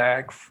us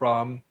back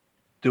from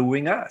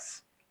doing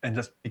us and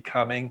just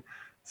becoming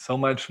so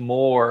much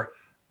more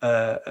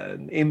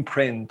an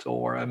imprint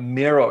or a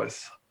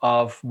mirrors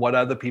of what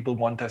other people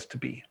want us to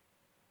be.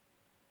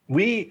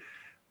 We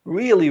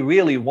really,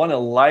 really want to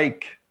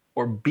like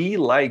or be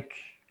like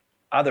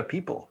other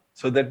people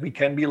so that we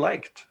can be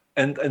liked.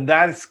 And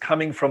that is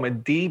coming from a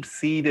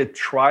deep-seated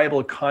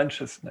tribal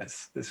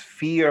consciousness, this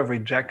fear of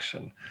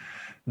rejection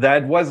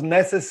that was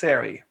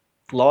necessary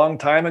a long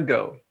time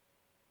ago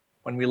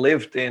when we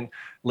lived in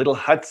little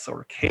huts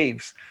or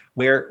caves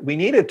where we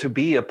needed to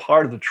be a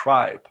part of the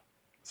tribe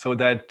so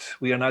that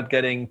we are not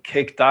getting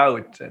kicked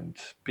out and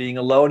being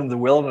alone in the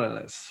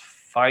wilderness,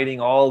 fighting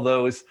all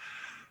those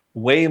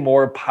way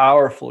more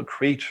powerful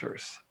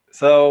creatures.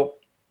 So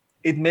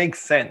it makes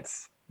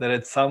sense that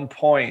at some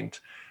point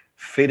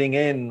fitting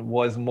in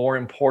was more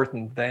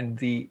important than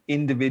the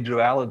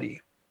individuality.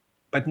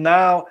 But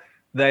now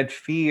that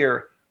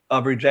fear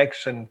of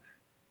rejection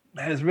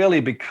has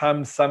really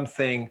become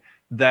something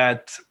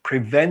that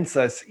prevents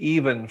us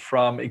even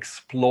from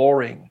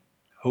exploring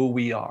who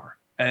we are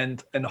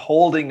and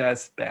holding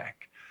us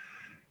back.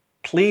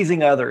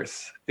 Pleasing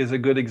others is a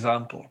good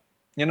example.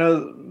 You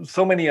know,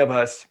 so many of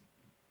us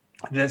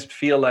just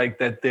feel like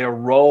that their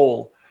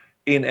role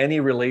in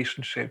any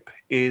relationship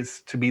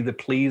is to be the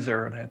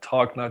pleaser. And I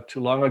talked not too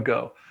long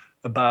ago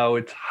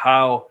about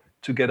how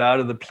to get out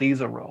of the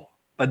pleaser role.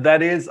 But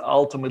that is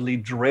ultimately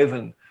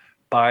driven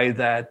by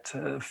that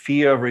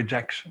fear of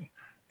rejection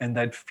and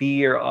that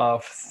fear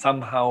of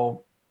somehow,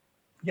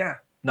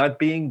 not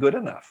being good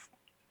enough.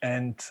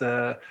 And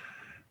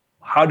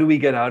how do we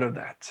get out of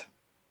that?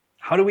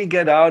 How do we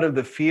get out of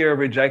the fear of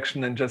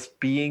rejection and just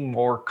being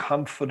more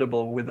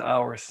comfortable with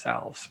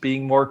ourselves,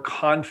 being more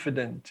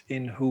confident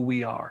in who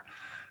we are,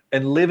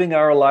 and living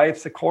our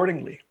lives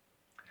accordingly?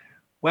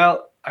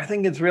 Well, I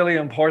think it's really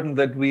important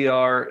that we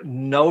are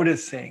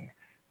noticing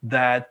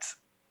that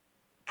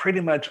pretty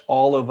much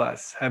all of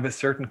us have a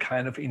certain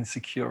kind of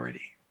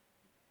insecurity.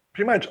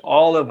 Pretty much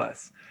all of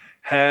us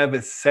have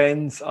a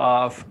sense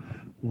of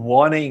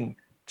wanting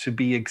to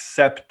be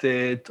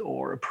accepted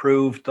or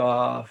approved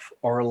of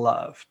or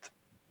loved.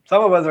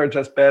 Some of us are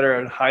just better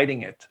at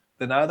hiding it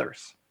than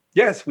others.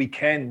 Yes, we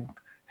can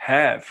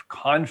have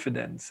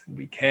confidence and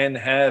we can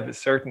have a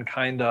certain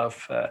kind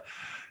of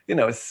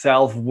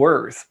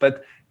self-worth,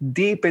 but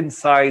deep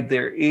inside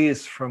there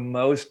is, for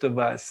most of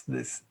us,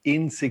 this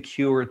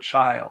insecure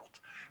child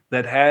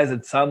that has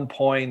at some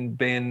point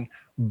been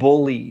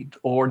bullied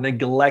or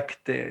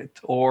neglected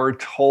or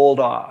told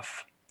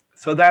off.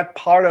 So that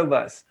part of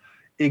us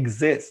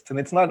exists. And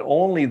it's not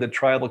only the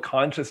tribal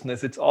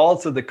consciousness, it's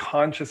also the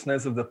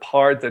consciousness of the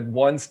part that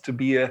wants to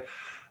be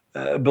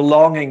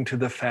belonging to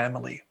the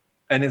family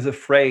and is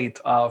afraid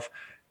of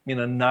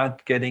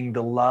not getting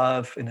the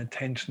love and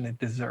attention it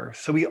deserves.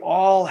 So we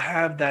all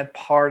have that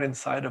part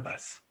inside of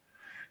us.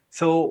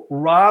 So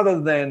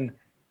rather than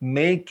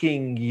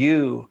making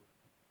you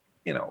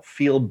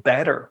feel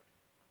better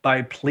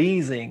by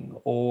pleasing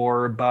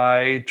or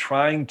by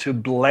trying to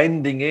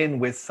blending in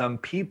with some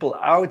people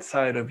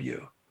outside of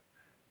you,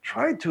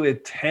 try to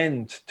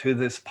attend to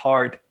this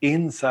part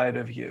inside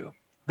of you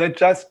that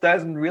just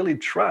doesn't really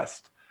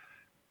trust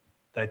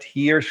that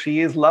he or she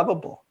is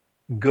lovable,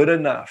 good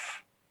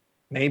enough.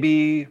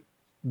 Maybe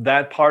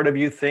that part of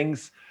you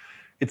thinks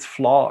it's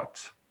flawed,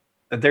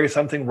 that there is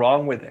something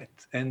wrong with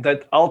it, and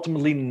that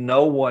ultimately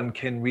no one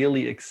can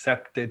really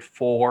accept it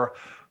for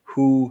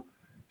who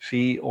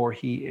she or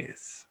he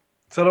is.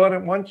 So what I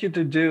want you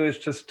to do is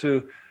just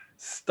to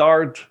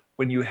start,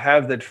 when you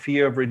have that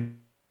fear of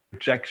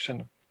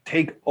rejection,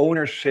 take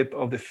ownership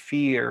of the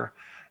fear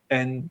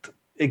and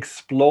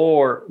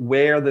explore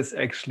where this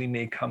actually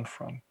may come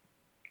from.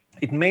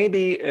 It may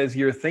be, as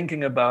you're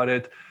thinking about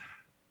it,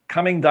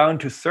 coming down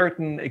to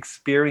certain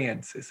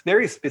experiences,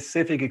 very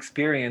specific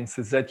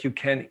experiences that you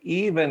can,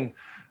 even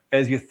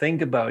as you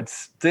think about,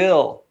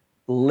 still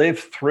live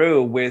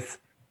through with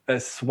a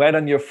sweat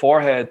on your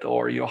forehead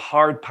or your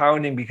heart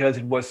pounding because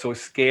it was so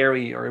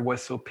scary or it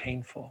was so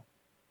painful.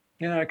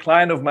 A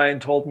client of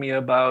mine told me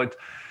about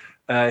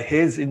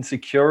his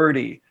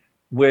insecurity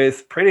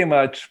with pretty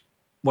much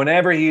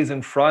whenever he's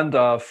in front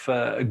of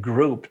a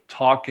group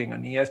talking,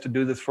 and he has to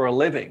do this for a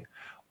living,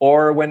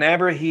 or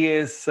whenever he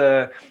is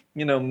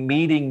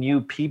meeting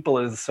new people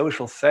in a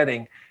social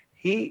setting,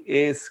 he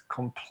is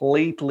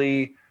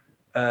completely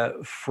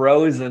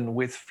frozen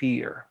with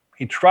fear.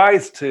 He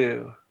tries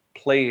to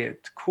play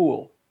it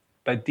cool,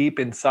 but deep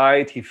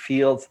inside he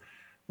feels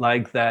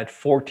like that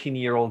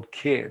 14-year-old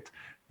kid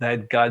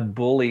that got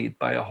bullied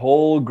by a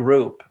whole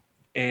group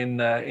in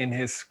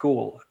his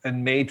school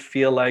and made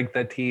feel like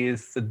that he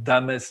is the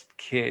dumbest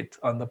kid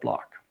on the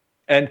block.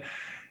 And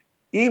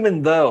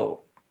even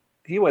though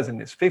he was in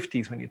his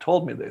 50s when he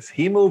told me this,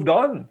 he moved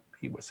on.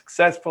 He was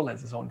successful,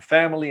 has his own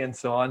family and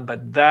so on,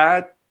 but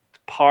that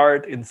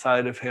part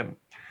inside of him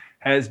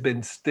has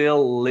been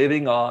still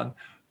living on,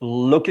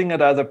 looking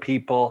at other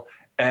people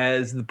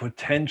as the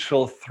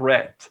potential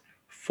threat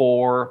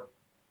for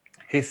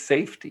his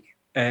safety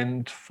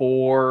and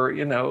for,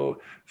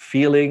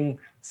 feeling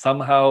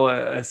somehow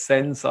a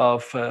sense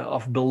of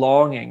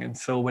belonging. And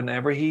so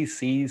whenever he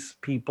sees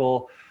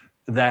people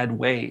that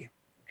way,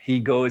 he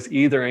goes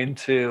either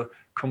into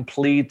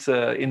complete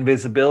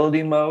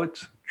invisibility mode,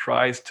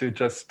 tries to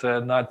just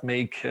not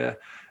make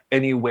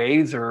any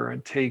waves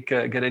or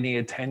get any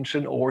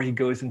attention, or he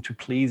goes into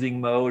pleasing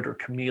mode or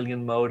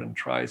chameleon mode and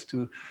tries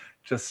to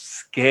just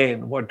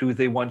scan, what do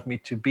they want me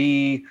to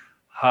be?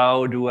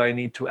 How do I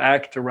need to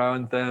act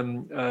around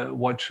them?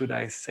 What should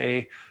I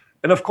say?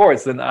 And of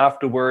course, then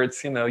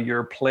afterwards,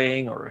 you're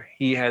playing, or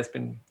he has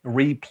been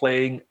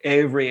replaying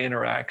every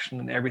interaction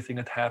and everything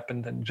that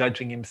happened and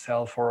judging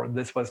himself, or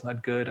this was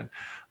not good and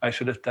I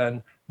should have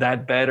done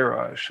that better,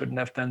 or I shouldn't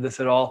have done this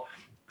at all.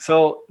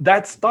 So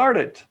that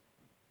started,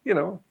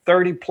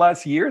 30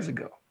 plus years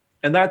ago.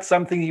 And that's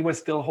something he was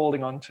still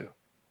holding on to.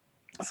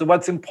 So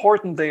what's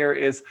important there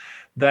is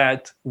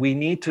that we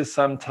need to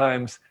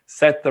sometimes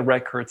set the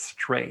record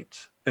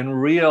straight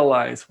and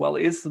realize, well,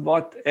 is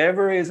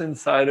whatever is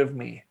inside of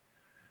me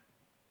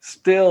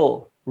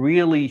still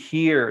really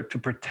here to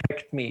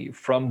protect me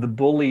from the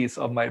bullies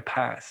of my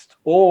past?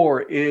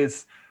 Or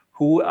is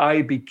who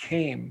I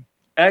became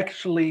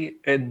actually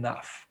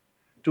enough?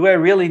 Do I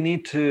really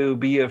need to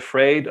be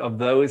afraid of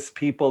those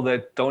people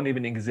that don't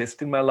even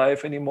exist in my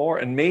life anymore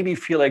and maybe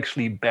feel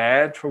actually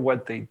bad for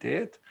what they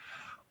did?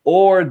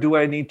 Or do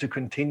I need to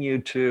continue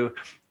to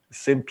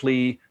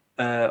simply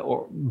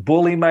or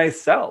bully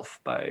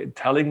myself by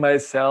telling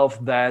myself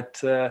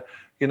that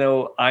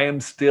I am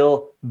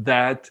still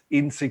that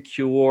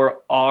insecure,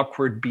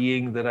 awkward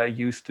being that I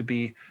used to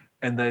be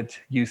and that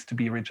used to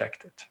be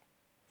rejected?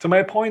 So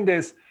my point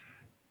is,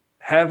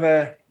 have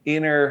an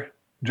inner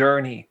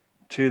journey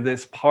to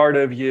this part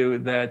of you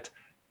that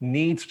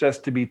needs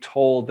just to be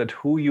told that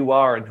who you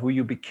are and who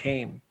you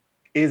became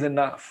is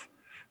enough,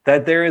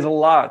 that there is a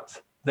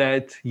lot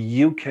that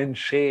you can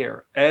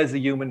share as a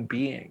human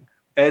being,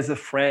 as a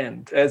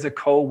friend, as a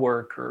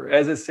coworker,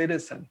 as a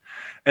citizen,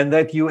 and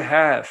that you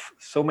have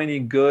so many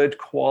good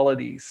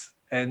qualities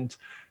and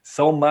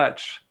so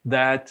much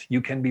that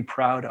you can be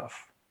proud of.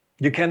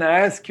 You can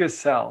ask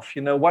yourself,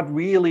 what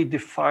really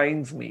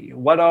defines me?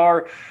 What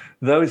are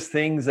those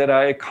things that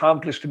I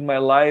accomplished in my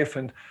life,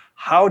 and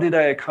how did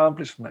I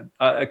accomplish them?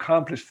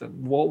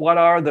 What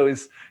are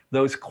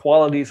those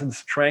qualities and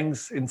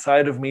strengths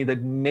inside of me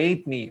that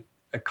made me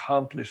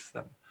accomplish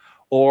them?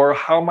 Or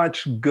how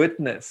much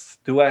goodness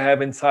do I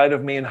have inside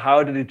of me, and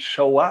how did it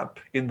show up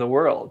in the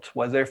world?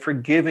 Was I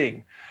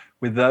forgiving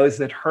with those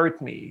that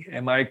hurt me?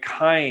 Am I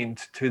kind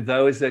to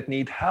those that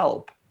need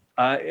help?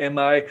 Am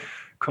I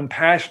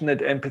compassionate,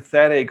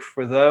 empathetic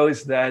for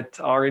those that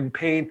are in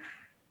pain?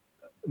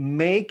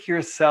 Make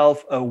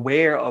yourself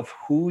aware of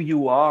who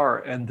you are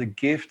and the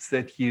gifts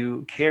that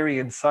you carry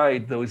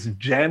inside, those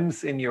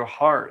gems in your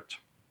heart,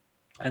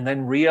 and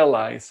then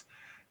realize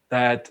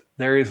that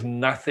there is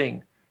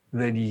nothing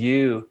that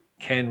you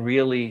can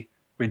really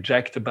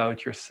reject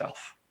about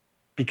yourself.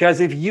 Because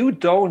if you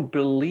don't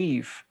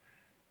believe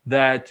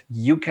that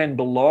you can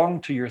belong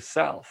to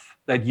yourself,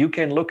 that you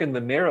can look in the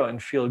mirror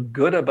and feel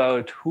good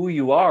about who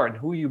you are and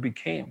who you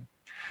became,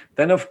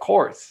 then of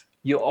course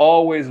you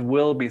always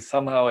will be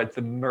somehow at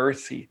the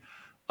mercy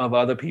of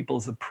other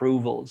people's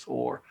approvals,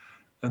 or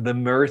the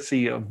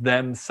mercy of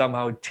them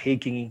somehow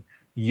taking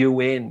you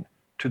in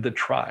to the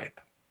tribe.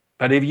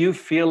 But if you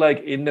feel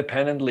like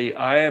independently,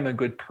 I am a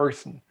good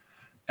person,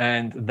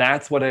 and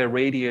that's what I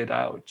radiate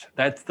out,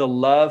 that's the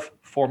love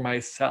for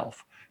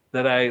myself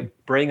that I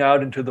bring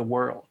out into the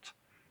world,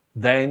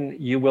 then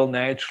you will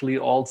naturally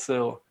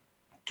also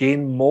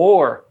gain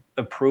more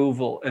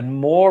approval and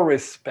more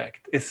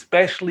respect,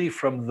 especially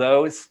from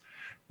those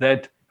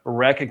that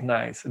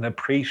recognize and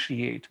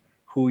appreciate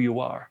who you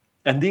are.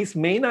 And these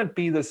may not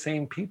be the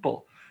same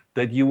people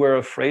that you were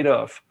afraid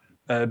of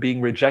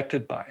being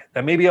rejected by.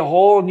 There may be a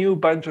whole new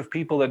bunch of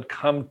people that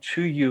come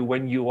to you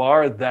when you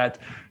are that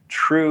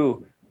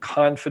true,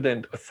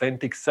 confident,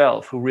 authentic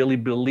self who really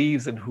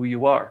believes in who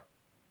you are.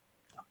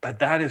 But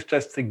that is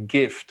just the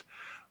gift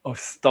of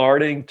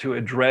starting to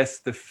address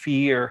the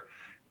fear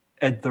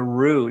at the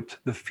root,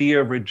 the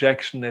fear of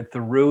rejection at the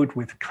root,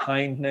 with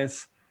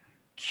kindness,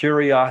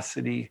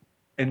 curiosity,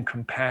 and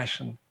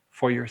compassion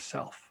for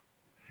yourself.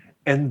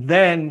 And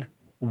then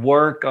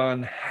work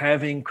on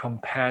having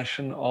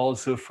compassion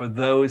also for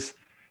those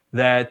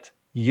that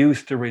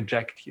used to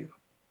reject you.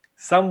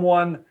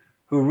 Someone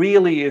who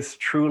really is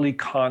truly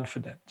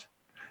confident,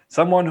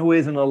 someone who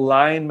is in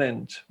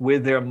alignment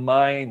with their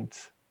mind,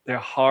 their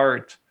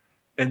heart,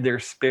 and their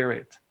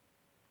spirit,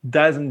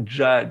 doesn't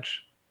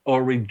judge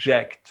or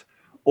reject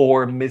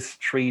or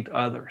mistreat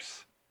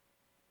others.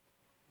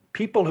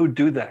 People who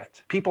do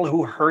that, people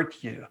who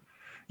hurt you,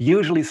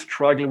 usually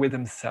struggle with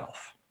themselves.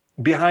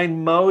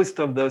 Behind most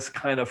of those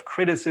kind of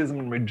criticism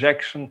and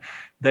rejection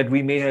that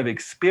we may have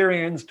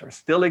experienced or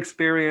still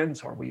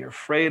experience or we are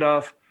afraid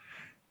of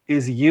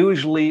is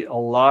usually a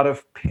lot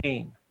of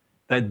pain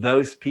that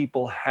those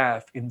people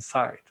have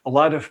inside. A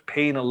lot of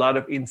pain, a lot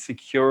of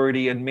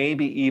insecurity, and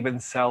maybe even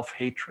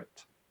self-hatred.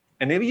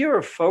 And if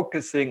you're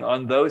focusing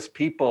on those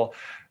people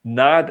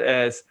not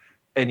as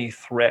any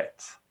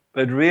threat,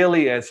 but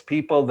really as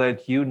people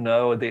that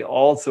they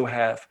also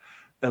have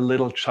a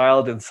little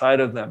child inside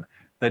of them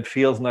that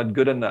feels not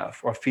good enough,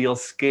 or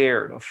feels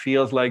scared, or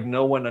feels like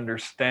no one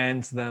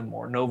understands them,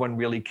 or no one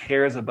really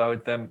cares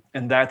about them,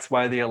 and that's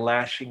why they are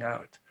lashing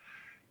out.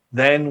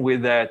 Then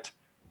with that,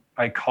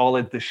 I call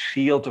it the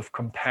shield of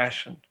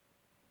compassion.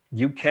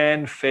 You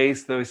can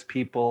face those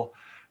people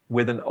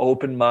with an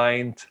open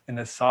mind and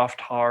a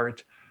soft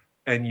heart,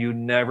 and you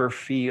never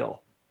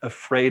feel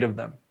afraid of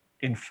them.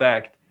 In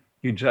fact,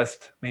 you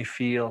just may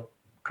feel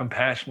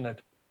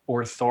compassionate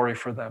or sorry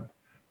for them,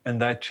 and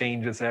that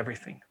changes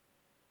everything.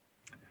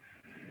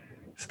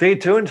 Stay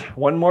tuned.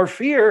 One more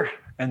fear,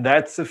 and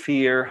that's the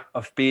fear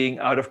of being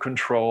out of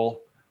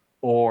control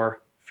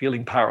or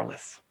feeling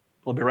powerless.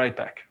 We'll be right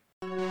back.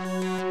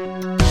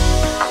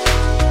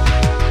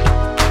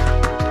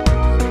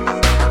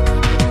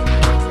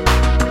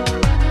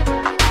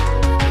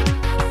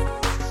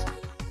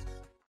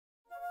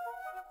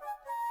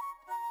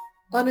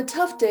 On a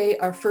tough day,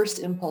 our first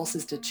impulse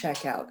is to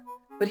check out.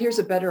 But here's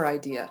a better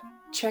idea.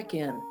 Check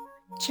in.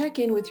 Check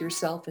in with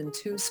yourself in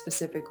two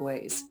specific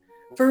ways.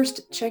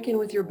 First, check in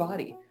with your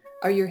body.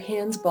 Are your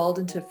hands balled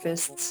into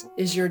fists?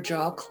 Is your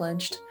jaw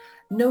clenched?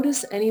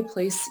 Notice any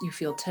place you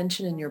feel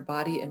tension in your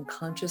body and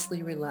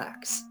consciously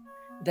relax.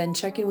 Then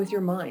check in with your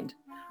mind.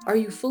 Are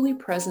you fully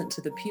present to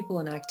the people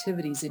and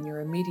activities in your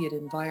immediate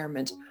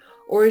environment?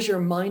 Or is your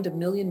mind a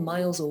million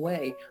miles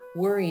away,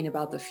 worrying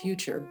about the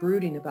future,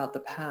 brooding about the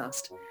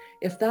past?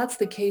 If that's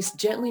the case,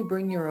 gently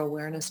bring your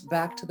awareness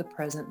back to the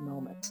present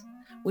moment.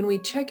 When we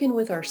check in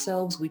with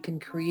ourselves, we can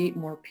create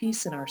more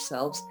peace in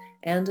ourselves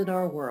and in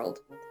our world.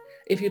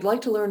 If you'd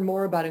like to learn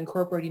more about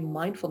incorporating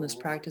mindfulness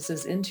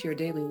practices into your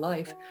daily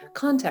life,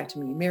 contact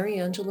me, Mary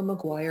Angela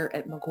McGuire,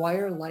 at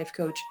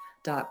McGuireLifeCoach.com.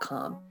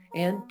 www.nothingButNow.com.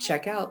 And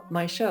check out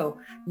my show,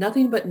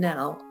 Nothing But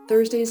Now,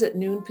 Thursdays at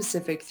noon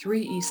Pacific,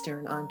 3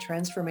 Eastern on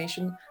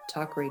Transformation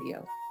Talk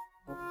Radio.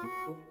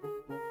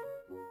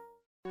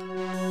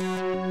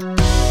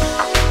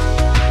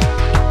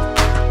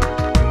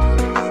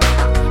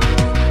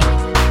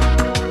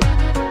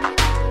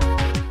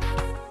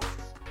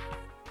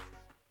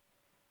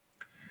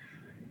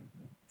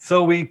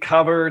 So we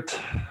covered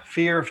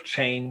fear of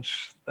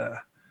change, the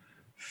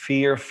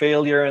fear of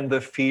failure, and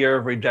the fear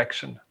of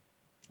rejection.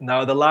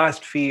 Now, the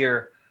last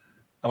fear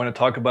I want to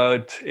talk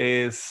about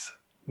is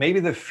maybe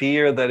the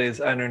fear that is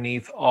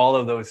underneath all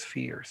of those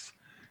fears,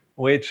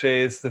 which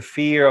is the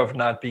fear of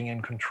not being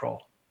in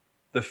control,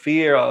 the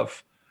fear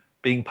of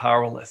being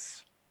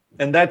powerless.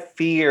 And that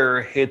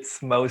fear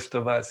hits most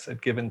of us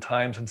at given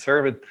times, and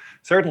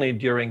certainly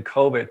during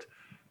COVID,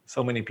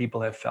 so many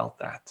people have felt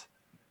that.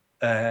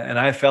 And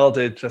I felt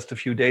it just a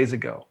few days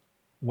ago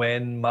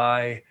when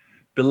my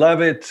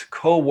beloved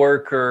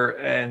co-worker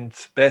and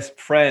best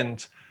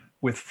friend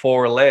with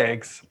 4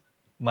 legs,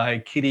 my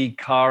kitty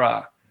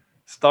Kara,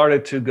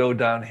 started to go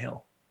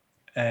downhill.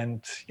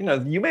 And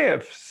you may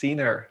have seen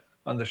her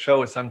on the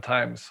show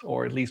sometimes,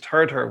 or at least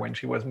heard her when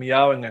she was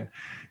meowing and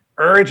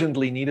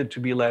urgently needed to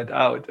be let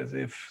out as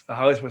if the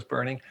house was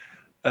burning.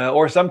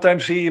 Or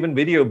sometimes she even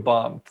video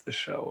bombed the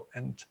show.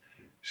 And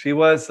she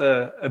was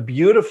a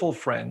beautiful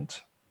friend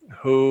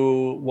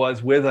who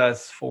was with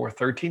us for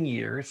 13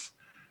 years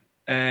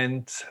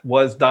and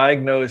was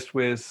diagnosed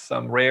with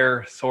some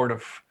rare sort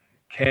of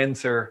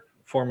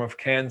form of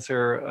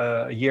cancer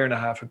a year and a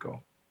half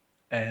ago.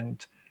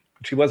 And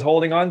she was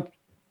holding on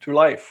to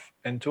life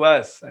and to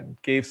us and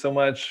gave so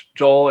much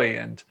joy.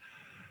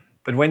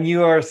 But when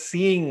you are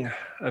seeing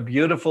a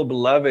beautiful,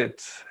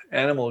 beloved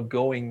animal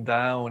going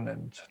down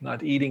and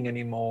not eating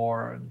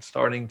anymore and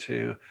starting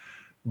to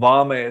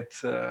vomit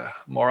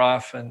more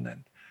often,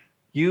 and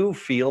you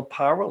feel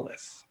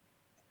powerless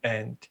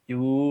and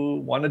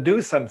you want to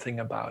do something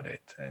about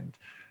it. And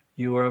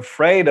you are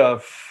afraid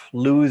of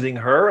losing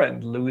her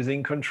and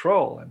losing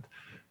control.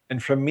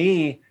 And for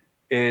me,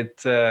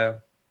 I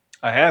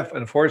have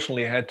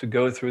unfortunately had to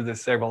go through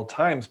this several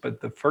times,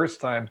 but the first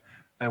time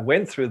I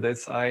went through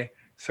this, I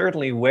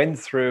certainly went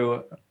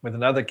through with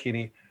another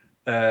kitty,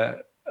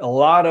 a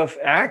lot of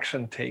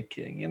action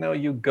taking.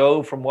 You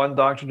go from one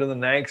doctor to the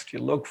next, you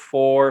look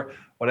for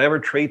whatever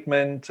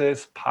treatment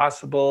is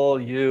possible.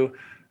 You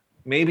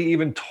maybe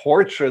even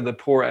torture the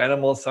poor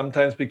animals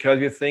sometimes because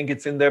you think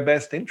it's in their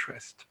best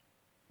interest.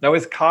 Now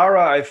with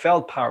Kara, I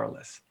felt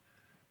powerless,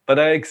 but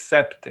I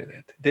accepted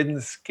it. It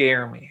didn't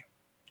scare me.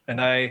 And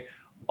I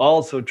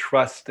also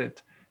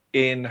trusted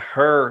in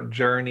her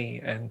journey,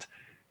 and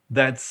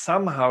that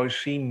somehow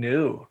she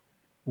knew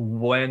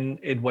when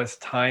it was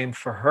time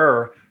for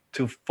her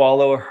to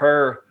follow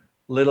her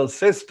little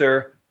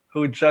sister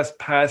who just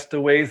passed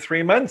away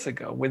 3 months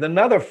ago with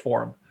another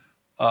form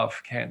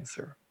of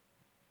cancer.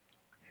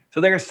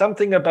 So there's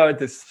something about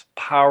this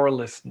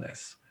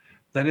powerlessness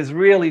that is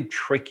really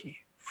tricky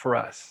for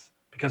us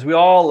because we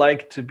all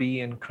like to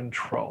be in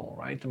control,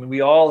 right? I mean, we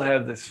all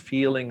have this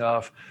feeling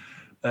of,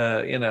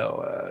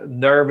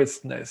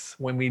 nervousness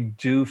when we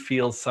do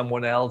feel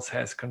someone else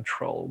has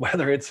control,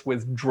 whether it's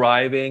with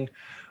driving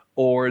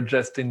or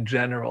just in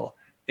general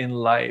in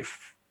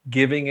life.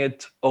 Giving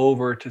it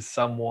over to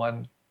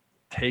someone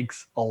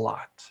takes a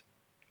lot.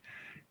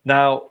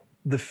 Now,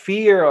 the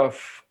fear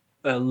of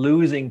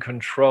losing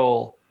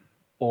control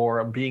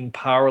or being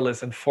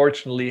powerless,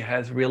 unfortunately,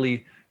 has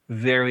really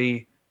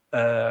very,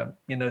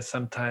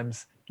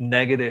 sometimes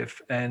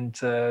negative and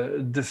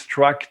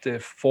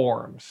destructive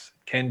forms.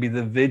 Can be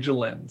the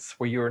vigilance,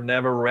 where you're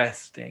never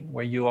resting,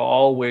 where you are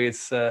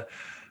always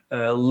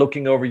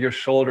looking over your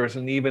shoulders,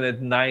 and even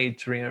at night,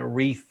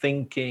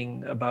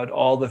 rethinking about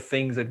all the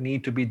things that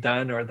need to be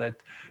done or that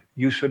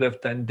you should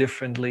have done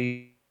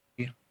differently.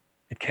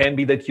 It can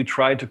be that you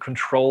try to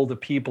control the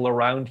people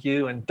around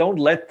you and don't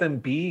let them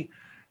be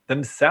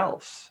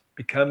themselves,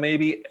 become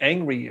maybe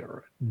angry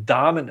or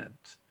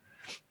dominant.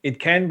 It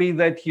can be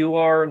that you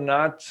are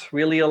not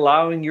really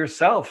allowing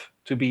yourself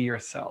to be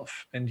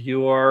yourself, and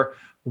you are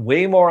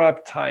way more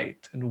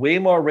uptight and way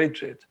more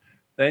rigid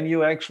than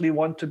you actually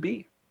want to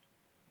be.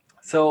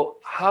 So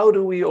how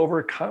do we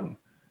overcome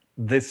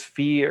this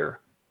fear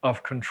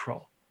of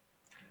control,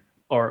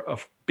 or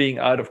of being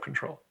out of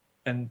control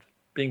and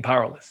being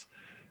powerless?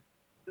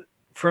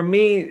 For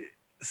me,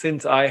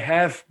 since I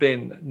have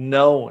been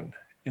known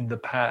in the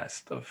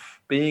past of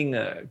being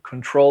a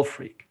control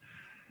freak,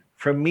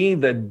 for me,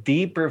 the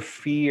deeper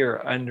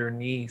fear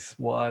underneath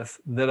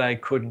was that I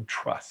couldn't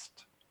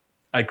trust.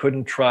 I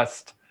couldn't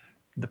trust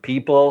the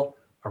people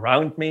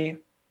around me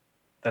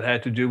that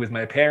had to do with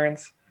my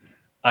parents.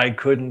 I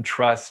couldn't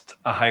trust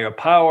a higher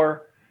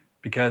power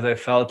because I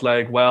felt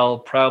like, well,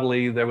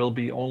 probably there will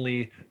be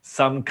only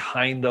some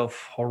kind of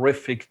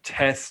horrific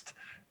test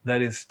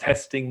that is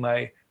testing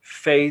my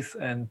faith,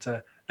 and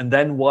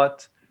then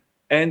what?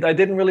 And I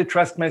didn't really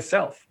trust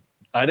myself.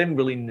 I didn't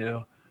really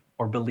know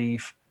or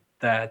believe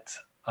that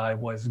I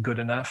was good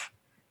enough.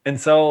 And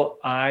so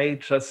I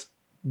just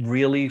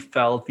really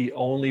felt the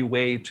only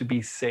way to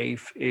be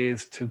safe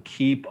is to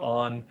keep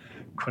on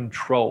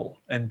control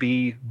and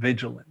be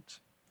vigilant.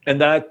 And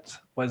that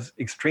was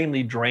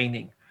extremely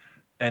draining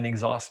and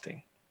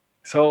exhausting.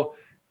 So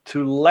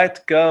to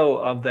let go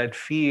of that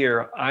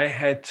fear, I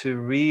had to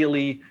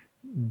really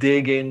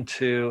dig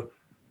into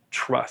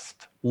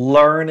trust,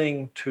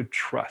 learning to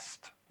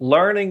trust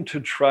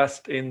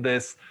in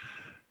this,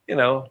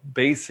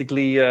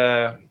 basically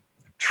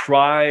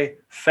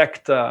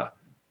trifecta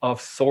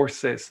of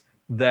sources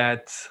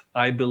that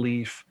I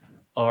believe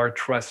are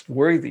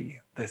trustworthy.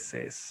 This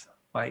is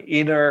my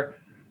inner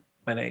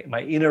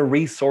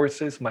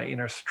resources, my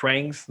inner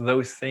strengths,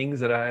 those things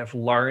that I have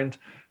learned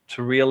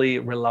to really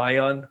rely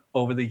on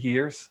over the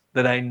years,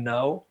 that I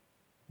know,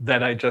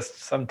 that I just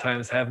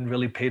sometimes haven't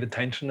really paid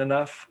attention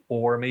enough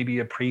or maybe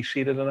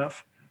appreciated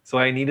enough. So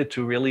I needed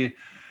to really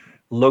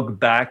look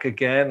back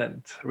again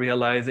and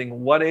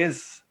realizing what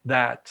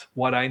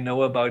I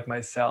know about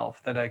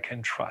myself that I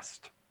can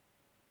trust.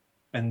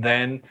 And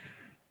then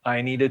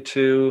I needed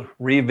to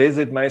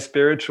revisit my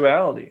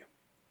spirituality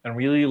and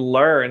really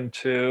learn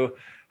to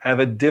have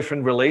a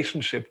different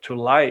relationship to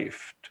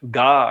life, to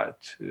God,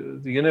 to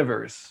the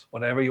universe,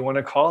 whatever you want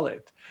to call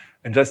it,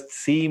 and just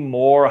see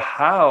more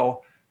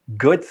how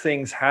good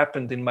things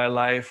happened in my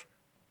life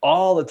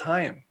all the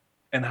time,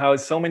 and how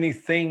so many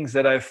things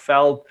that I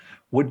felt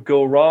would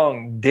go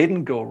wrong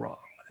didn't go wrong,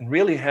 and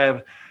really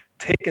have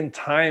taken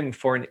time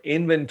for an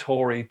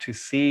inventory to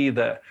see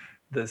the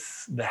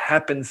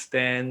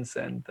happenstance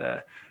and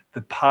the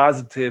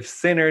positive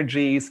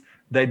synergies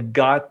that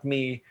got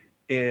me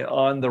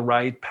on the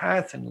right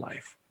path in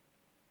life.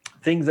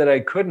 Things that I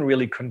couldn't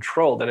really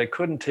control, that I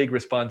couldn't take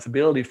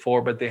responsibility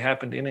for, but they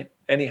happened in it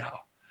anyhow.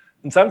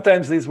 And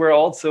sometimes these were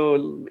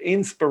also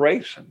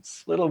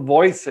inspirations, little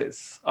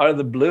voices out of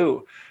the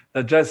blue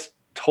that just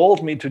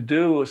told me to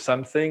do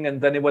something,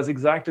 and then it was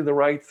exactly the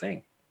right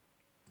thing.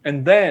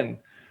 And then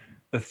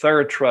the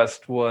third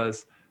trust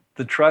was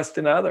the trust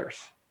in others.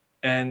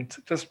 And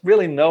just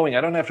really knowing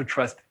I don't have to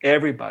trust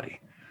everybody,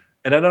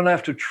 and I don't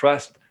have to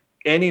trust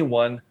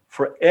anyone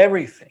for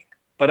everything,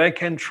 but I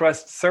can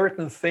trust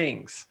certain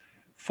things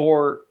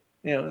for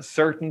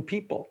certain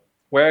people,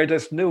 where I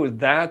just knew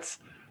that's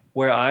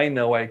where I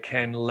know I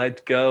can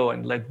let go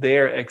and let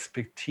their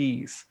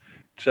expertise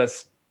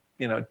just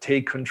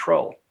take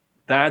control.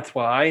 That's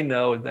why I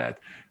know that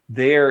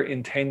their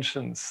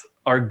intentions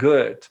are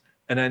good,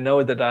 and I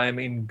know that I'm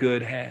in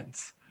good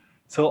hands.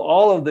 So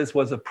all of this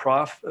was a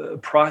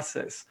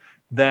process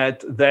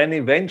that then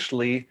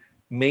eventually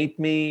made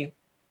me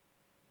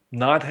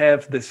not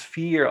have this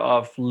fear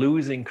of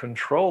losing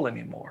control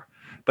anymore,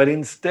 but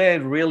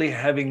instead really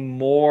having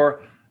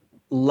more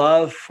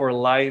love for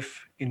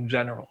life in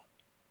general.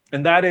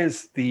 And that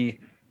is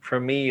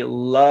for me,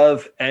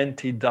 love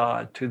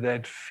antidote to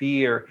that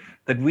fear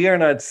that we are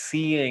not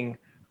seeing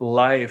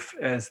life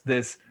as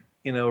this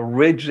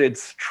rigid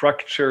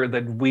structure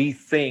that we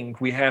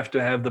think we have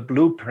to have the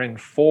blueprint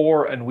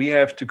for, and we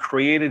have to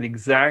create it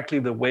exactly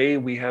the way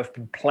we have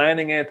been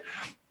planning it.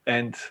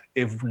 And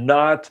if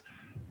not,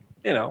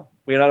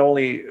 we're not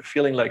only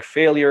feeling like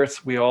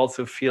failures, we're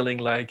also feeling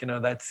like,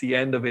 that's the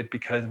end of it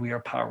because we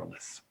are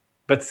powerless.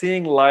 But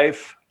seeing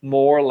life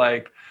more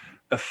like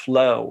a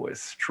flow, a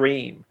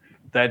stream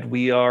that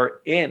we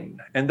are in,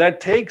 and that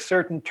takes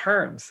certain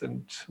turns,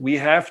 and we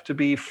have to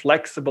be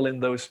flexible in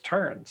those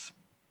turns.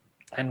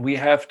 And we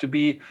have to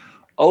be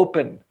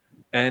open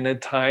and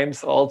at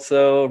times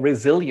also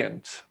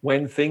resilient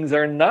when things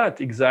are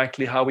not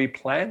exactly how we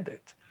planned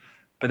it.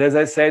 But as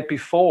I said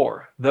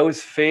before,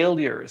 those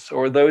failures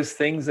or those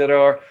things that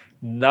are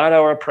not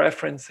our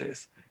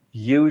preferences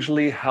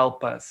usually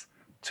help us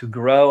to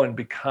grow and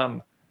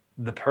become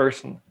the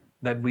person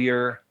that we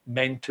are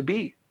meant to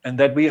be and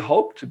that we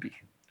hope to be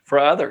for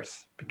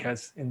others.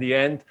 Because in the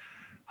end,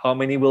 how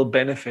many will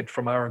benefit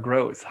from our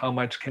growth? How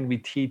much can we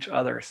teach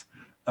others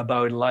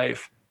about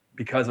life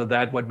because of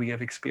that, what we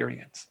have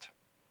experienced?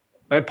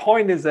 My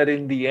point is that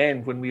in the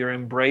end, when we are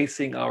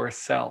embracing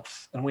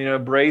ourselves and we are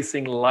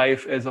embracing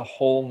life as a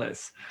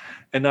wholeness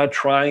and not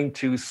trying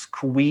to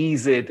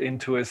squeeze it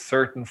into a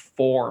certain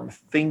form,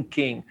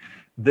 thinking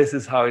this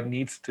is how it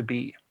needs to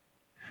be,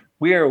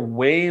 we are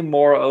way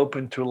more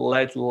open to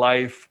let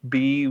life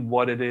be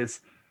what it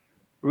is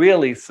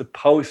really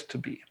supposed to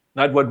be.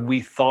 Not what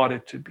we thought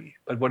it to be,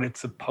 but what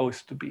it's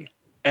supposed to be.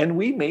 And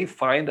we may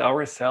find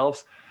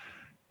ourselves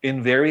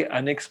in very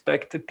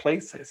unexpected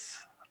places.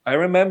 I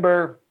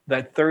remember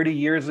that 30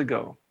 years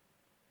ago,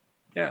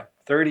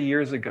 the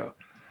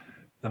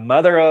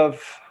mother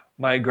of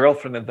my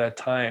girlfriend at that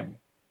time,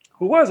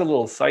 who was a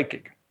little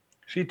psychic,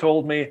 she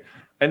told me,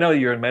 I know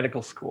you're in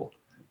medical school,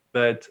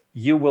 but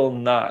you will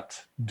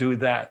not do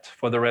that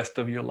for the rest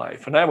of your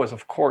life. And I was,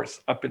 of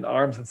course, up in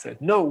arms and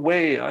said, no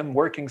way, I'm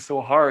working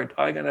so hard.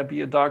 I'm going to be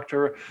a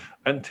doctor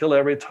until I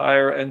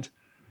retire. And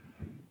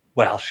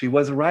well, she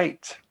was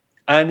right.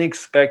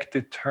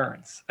 Unexpected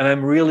turns. And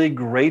I'm really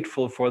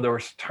grateful for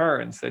those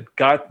turns that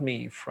got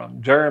me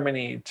from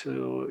Germany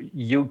to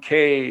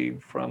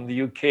UK, from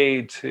the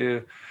UK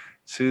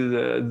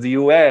to the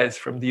US,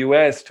 from the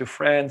US to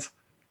France,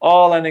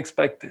 all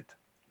unexpected,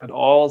 but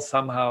all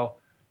somehow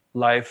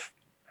life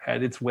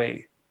had its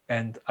way,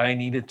 and I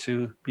needed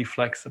to be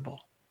flexible.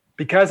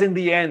 Because in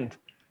the end,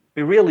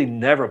 we're really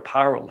never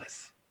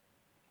powerless.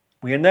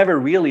 We are never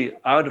really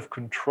out of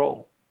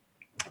control,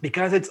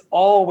 because it's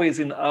always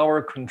in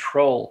our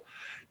control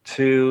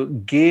to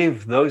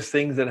give those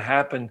things that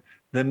happen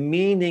the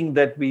meaning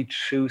that we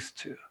choose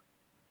to.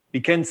 We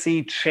can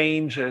see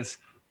change as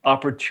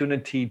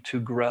opportunity to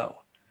grow.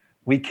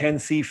 We can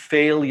see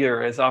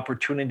failure as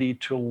opportunity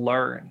to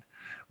learn.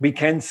 We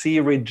can see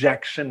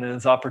rejection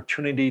as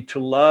opportunity to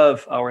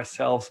love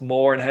ourselves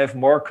more and have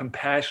more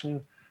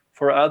compassion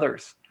for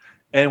others.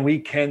 And we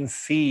can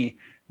see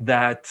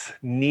that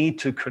need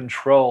to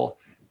control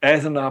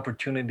as an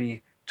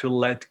opportunity to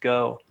let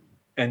go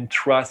and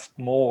trust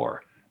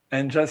more.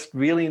 And just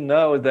really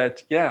know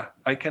that, yeah,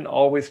 I can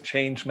always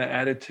change my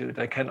attitude.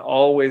 I can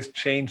always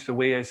change the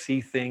way I see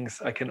things.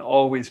 I can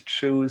always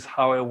choose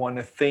how I want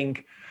to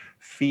think,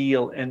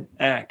 feel, and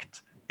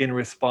act in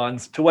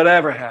response to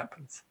whatever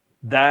happens.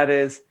 That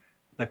is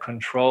the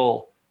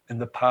control and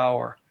the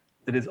power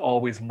that is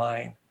always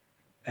mine.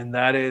 And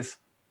that is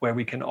where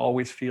we can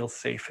always feel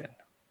safe in.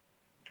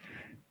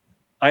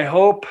 I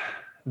hope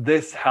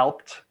this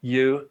helped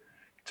you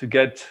to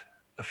get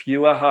a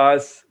few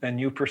ahas and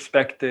new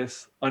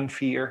perspectives on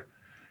fear,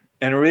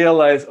 and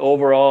realize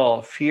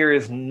overall, fear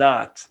is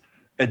not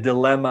a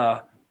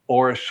dilemma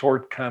or a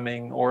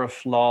shortcoming or a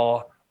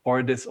flaw or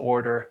a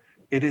disorder.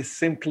 It is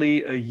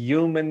simply a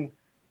human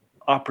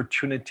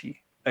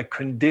opportunity, a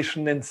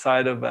condition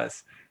inside of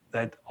us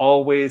that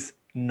always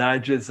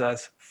nudges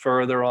us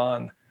further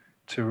on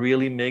to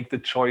really make the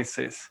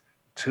choices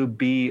to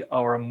be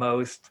our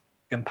most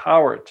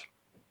empowered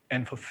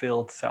and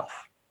fulfilled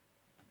self.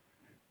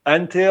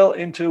 Until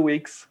in 2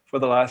 weeks for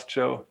the last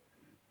show.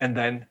 And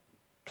then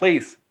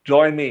please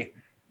join me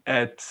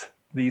at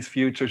these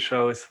future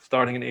shows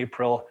starting in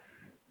April.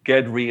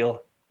 Get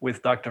Real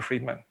with Dr.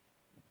 Friedman.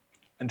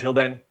 Until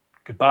then,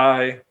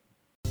 goodbye.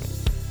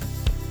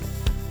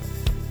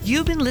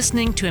 You've been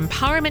listening to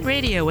Empowerment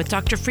Radio with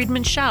Dr.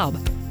 Friedman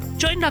Schaub.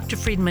 Join Dr.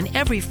 Friedman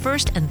every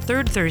first and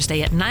third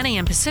Thursday at 9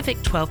 a.m.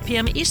 Pacific, 12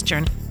 p.m.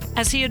 Eastern,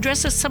 as he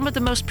addresses some of the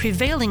most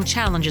prevailing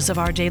challenges of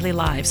our daily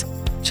lives.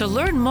 To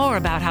learn more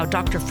about how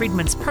Dr.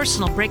 Friedman's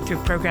personal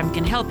breakthrough program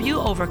can help you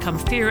overcome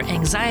fear,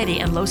 anxiety,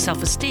 and low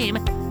self-esteem,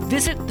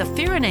 visit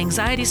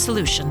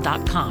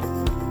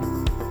thefearandanxietysolution.com.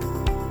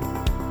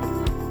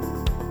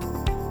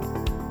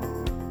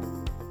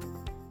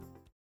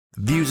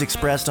 Views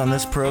expressed on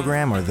this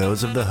program are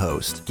those of the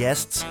host,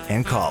 guests,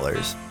 and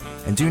callers,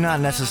 and do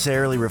not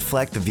necessarily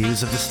reflect the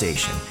views of the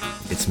station,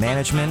 its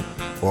management,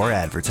 or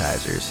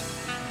advertisers.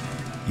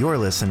 You're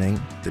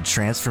listening to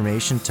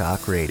Transformation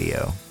Talk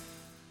Radio.